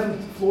the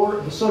 7th floor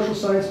of the social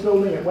science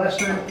building at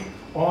Western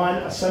on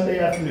a Sunday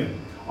afternoon.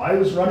 I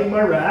was running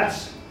my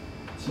rats,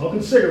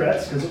 smoking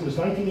cigarettes, because it was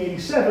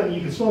 1987.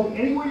 You could smoke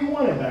anywhere you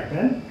wanted back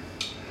then.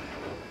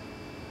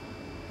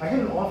 I had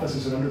an office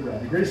as an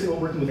undergrad. The greatest thing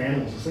about working with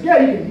animals is like, yeah,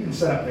 you can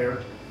set up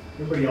there.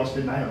 Everybody else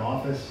didn't. I had an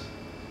office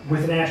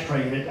with an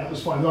ashtray in it. That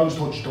was fine. I was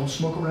told, just don't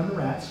smoke around the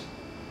rats.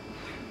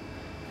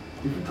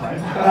 Different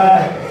time.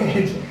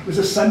 It was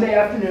a Sunday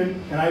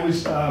afternoon, and I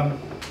was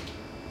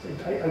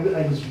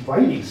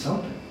writing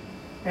something,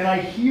 and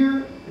I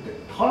hear at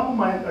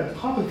the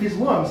top of his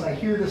lungs, I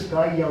hear this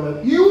guy yell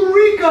out,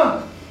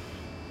 "Eureka!"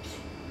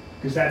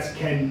 Because that's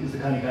Ken is the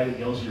kind of guy that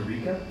yells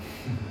Eureka.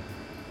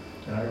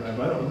 And I don't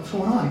know what's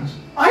going on. He goes,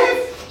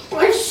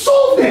 I've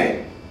solved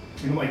it.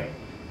 And I'm like,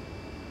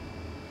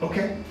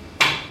 okay.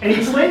 And he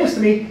explained this to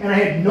me, and I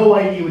had no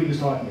idea what he was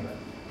talking about.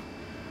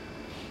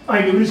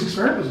 I knew what his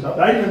experiment was about,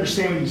 but I didn't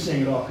understand what he was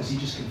saying at all because he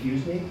just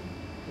confused me.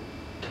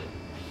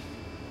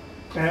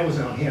 And that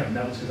wasn't on him.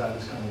 That was because I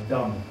was kind of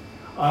dumb.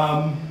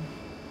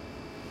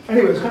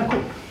 Anyway, it was kind of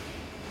cool.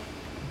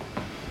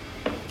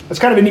 It's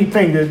kind of a neat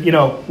thing that,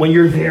 when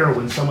you're there,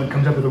 when someone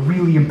comes up with a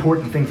really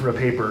important thing for a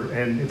paper,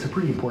 and it's a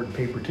pretty important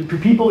paper too. For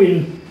people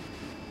in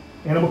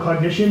animal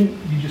cognition,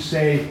 you just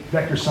say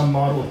vector sum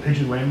model of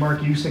pigeon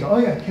landmark. You just think, oh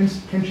yeah,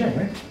 Ken Cheng,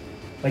 right?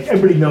 Like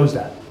everybody knows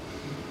that.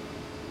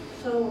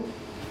 So,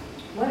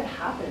 what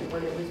happened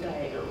when it was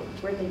diagonal?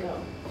 Where'd they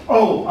go?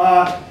 Oh,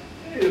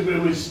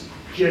 it was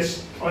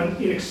just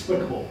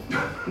inexplicable.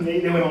 They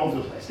went all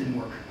over the place. Didn't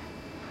work.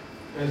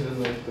 As in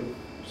like the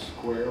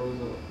Square was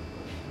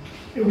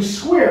a. It was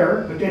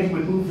square, but then he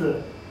would move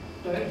the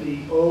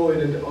Oh,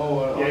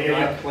 on Yeah, yeah, that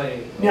yeah.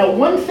 plane. Now,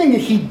 one thing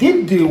that he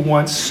did do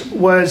once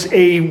was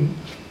a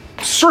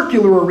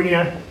circular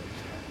arena.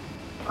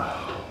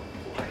 Oh,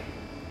 boy.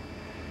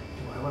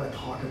 Do I want to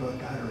talk about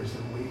that, or is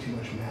there way too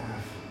much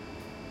math?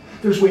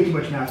 There's way too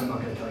much math, I'm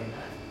not going to tell you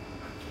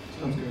that.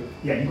 Sounds good.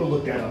 Yeah, you go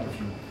look that up if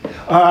you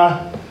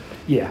want.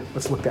 Yeah,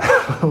 let's look that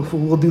up.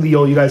 We'll do the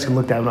old, you guys can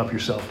look that one up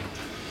yourself.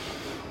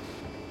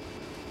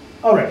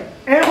 All right,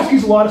 animals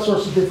use a lot of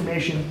sources of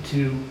information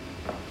to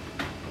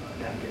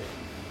navigate.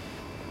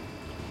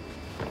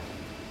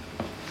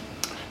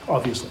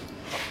 Obviously.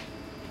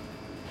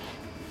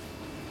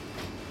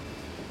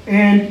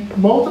 And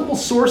multiple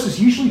sources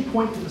usually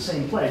point to the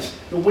same place.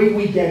 The way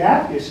we get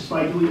at this is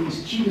by doing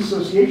these cheat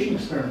association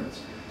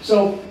experiments.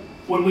 So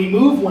when we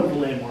move one of the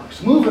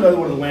landmarks, move another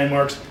one of the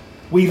landmarks,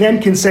 we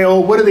then can say, oh,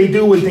 what do they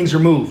do when things are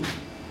moved?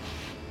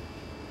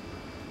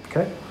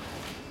 Okay?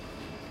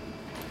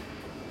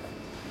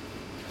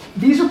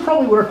 These are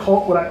probably what are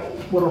called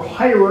what are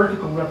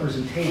hierarchical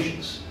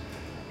representations.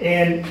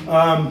 And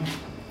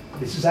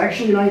this is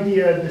actually an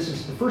idea, this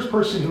is the first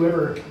person who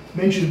ever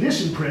mentioned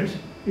this in print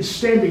is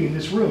standing in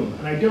this room,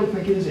 and I don't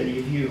think it is any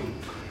of you.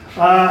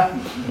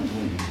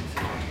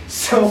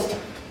 So,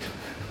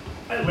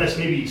 unless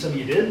maybe some of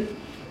you did?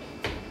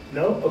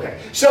 No? Okay.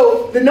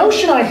 So the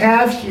notion I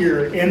have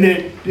here, and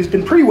that has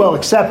been pretty well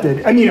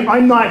accepted, I mean,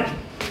 I'm not,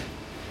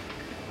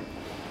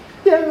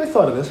 yeah, I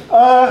thought of this,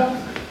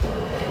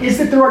 is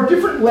that there are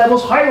different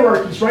levels,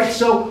 hierarchies, right?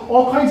 So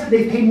all kinds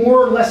they pay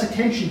more or less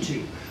attention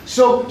to.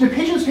 So do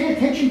pigeons pay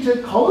attention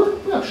to color?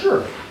 Yeah,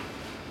 sure.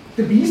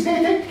 Do bees pay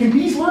attention? Can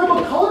bees learn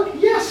about color?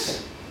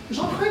 Yes. There's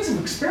all kinds of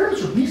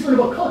experiments where bees learn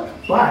about color.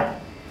 But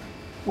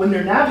when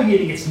they're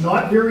navigating, it's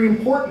not very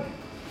important.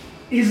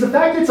 Is the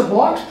fact that it's a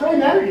box probably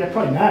matter? Yeah, it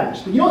probably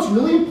matters. But you know what's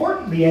really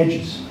important? The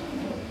edges.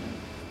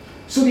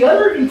 So the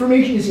other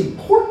information is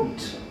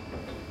important,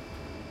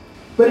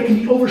 but it can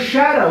be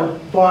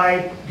overshadowed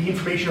by the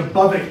information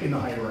above it in the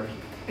hierarchy.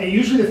 And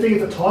usually the thing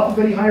at the top of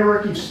any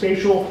hierarchy of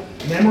spatial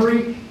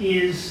memory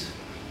is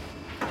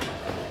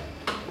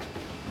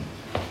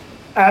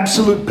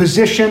absolute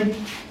position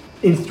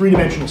in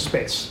three-dimensional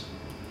space,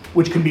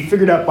 which can be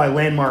figured out by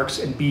landmarks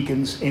and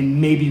beacons and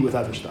maybe with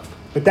other stuff.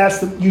 But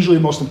that's usually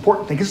the most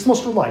important thing, because it's the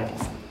most reliable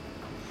thing.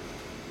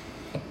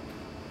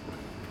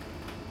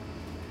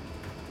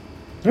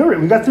 All right,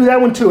 we got through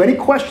that one too. Any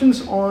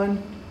questions on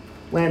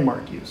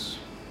landmark use?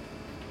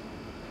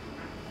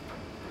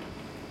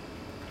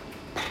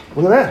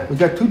 Look at that, we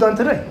got 2 done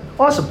today.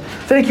 Awesome.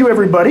 Thank you,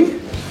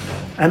 everybody,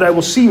 and I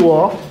will see you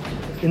all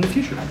in the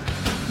future.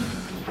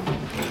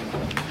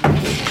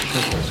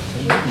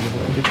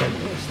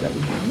 That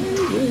would be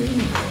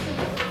amazing.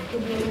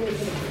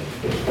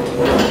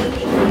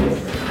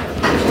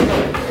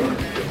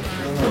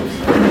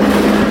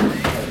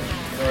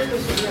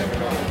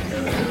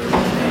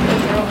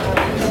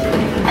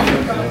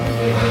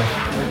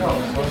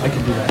 I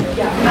can do that.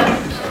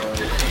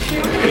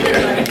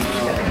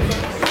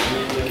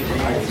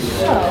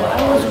 So, I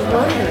was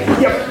wondering,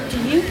 Yep. do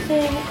you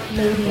think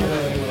maybe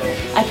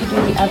I could do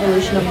the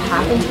evolution of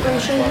path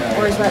integration,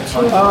 or is that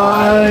too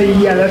hard?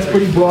 Yeah, that's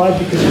pretty broad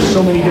because there's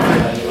so many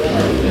different.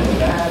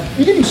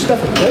 You can do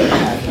stuff with great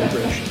path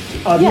integration.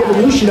 The Yeah.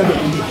 evolution of it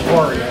would be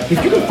hard.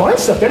 If you can find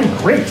stuff, that'd be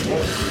great.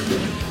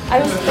 I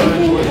was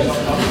thinking,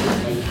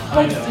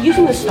 like,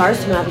 using the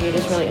stars to navigate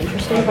is really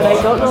interesting, but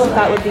I don't know if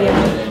that would be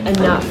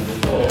enough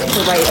to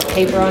write a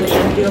paper on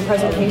and do a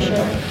presentation.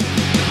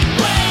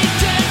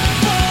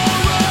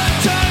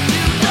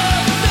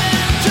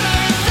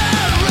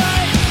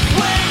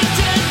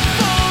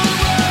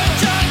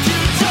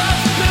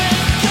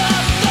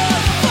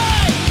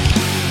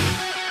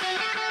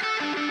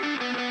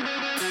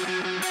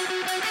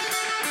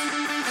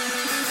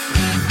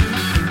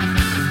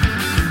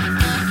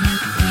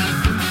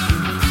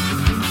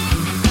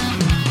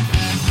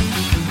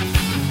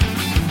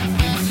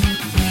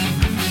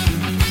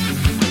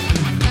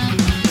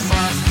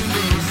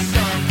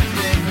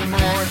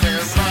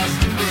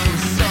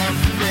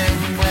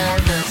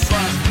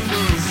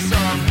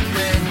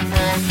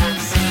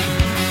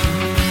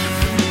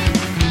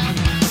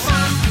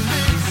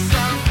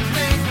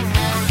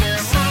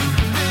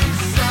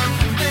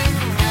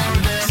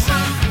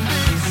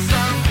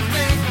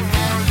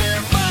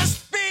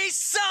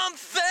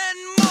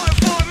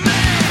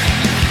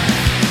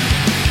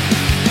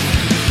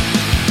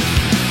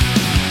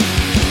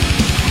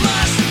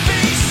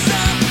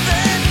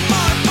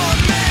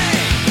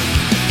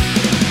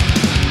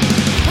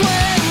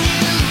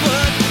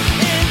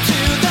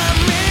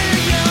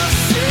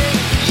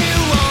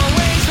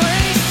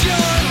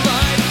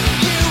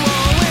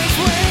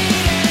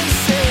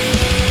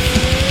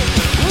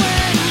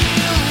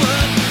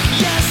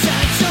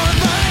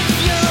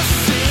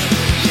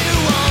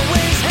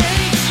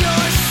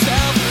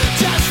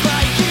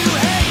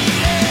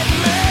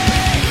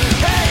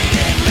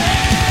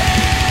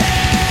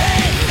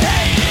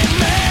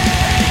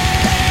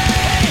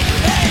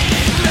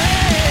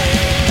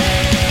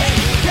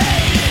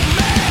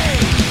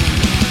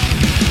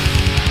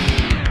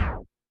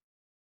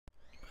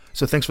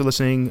 So thanks for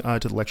listening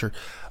to the lecture.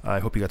 I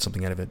hope you got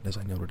something out of it, as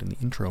I noted in the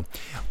intro.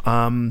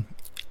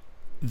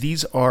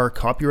 These are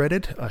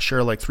copyrighted, share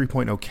alike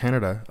 3.0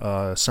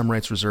 Canada, some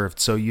rights reserved,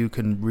 so you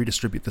can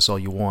redistribute this all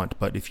you want,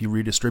 but if you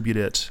redistribute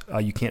it,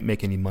 you can't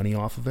make any money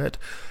off of it.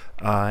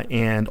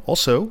 And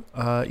also,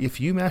 if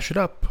you mash it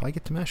up, I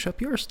get to mash up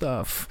your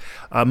stuff.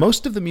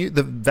 Most of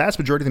the vast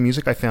majority of the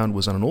music I found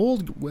was on an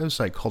old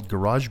website called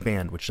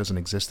GarageBand, which doesn't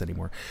exist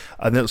anymore.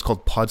 And then it was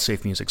called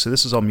PodSafe Music. So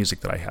this is all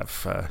music that I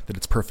have that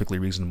it's perfectly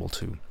reasonable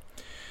to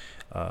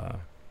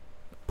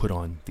put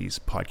on these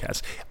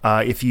podcasts.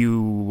 If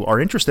you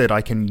are interested,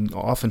 I can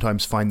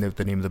oftentimes find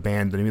the name of the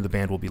band. The name of the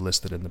band will be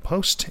listed in the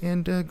post,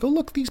 and go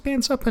look these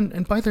bands up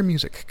and buy their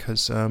music,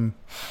 because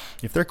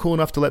if they're cool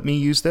enough to let me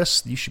use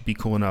this, you should be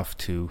cool enough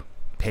to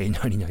pay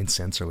 99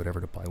 cents or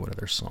whatever to buy one of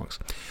their songs.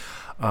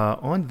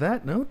 On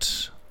that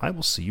note, I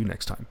will see you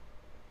next time.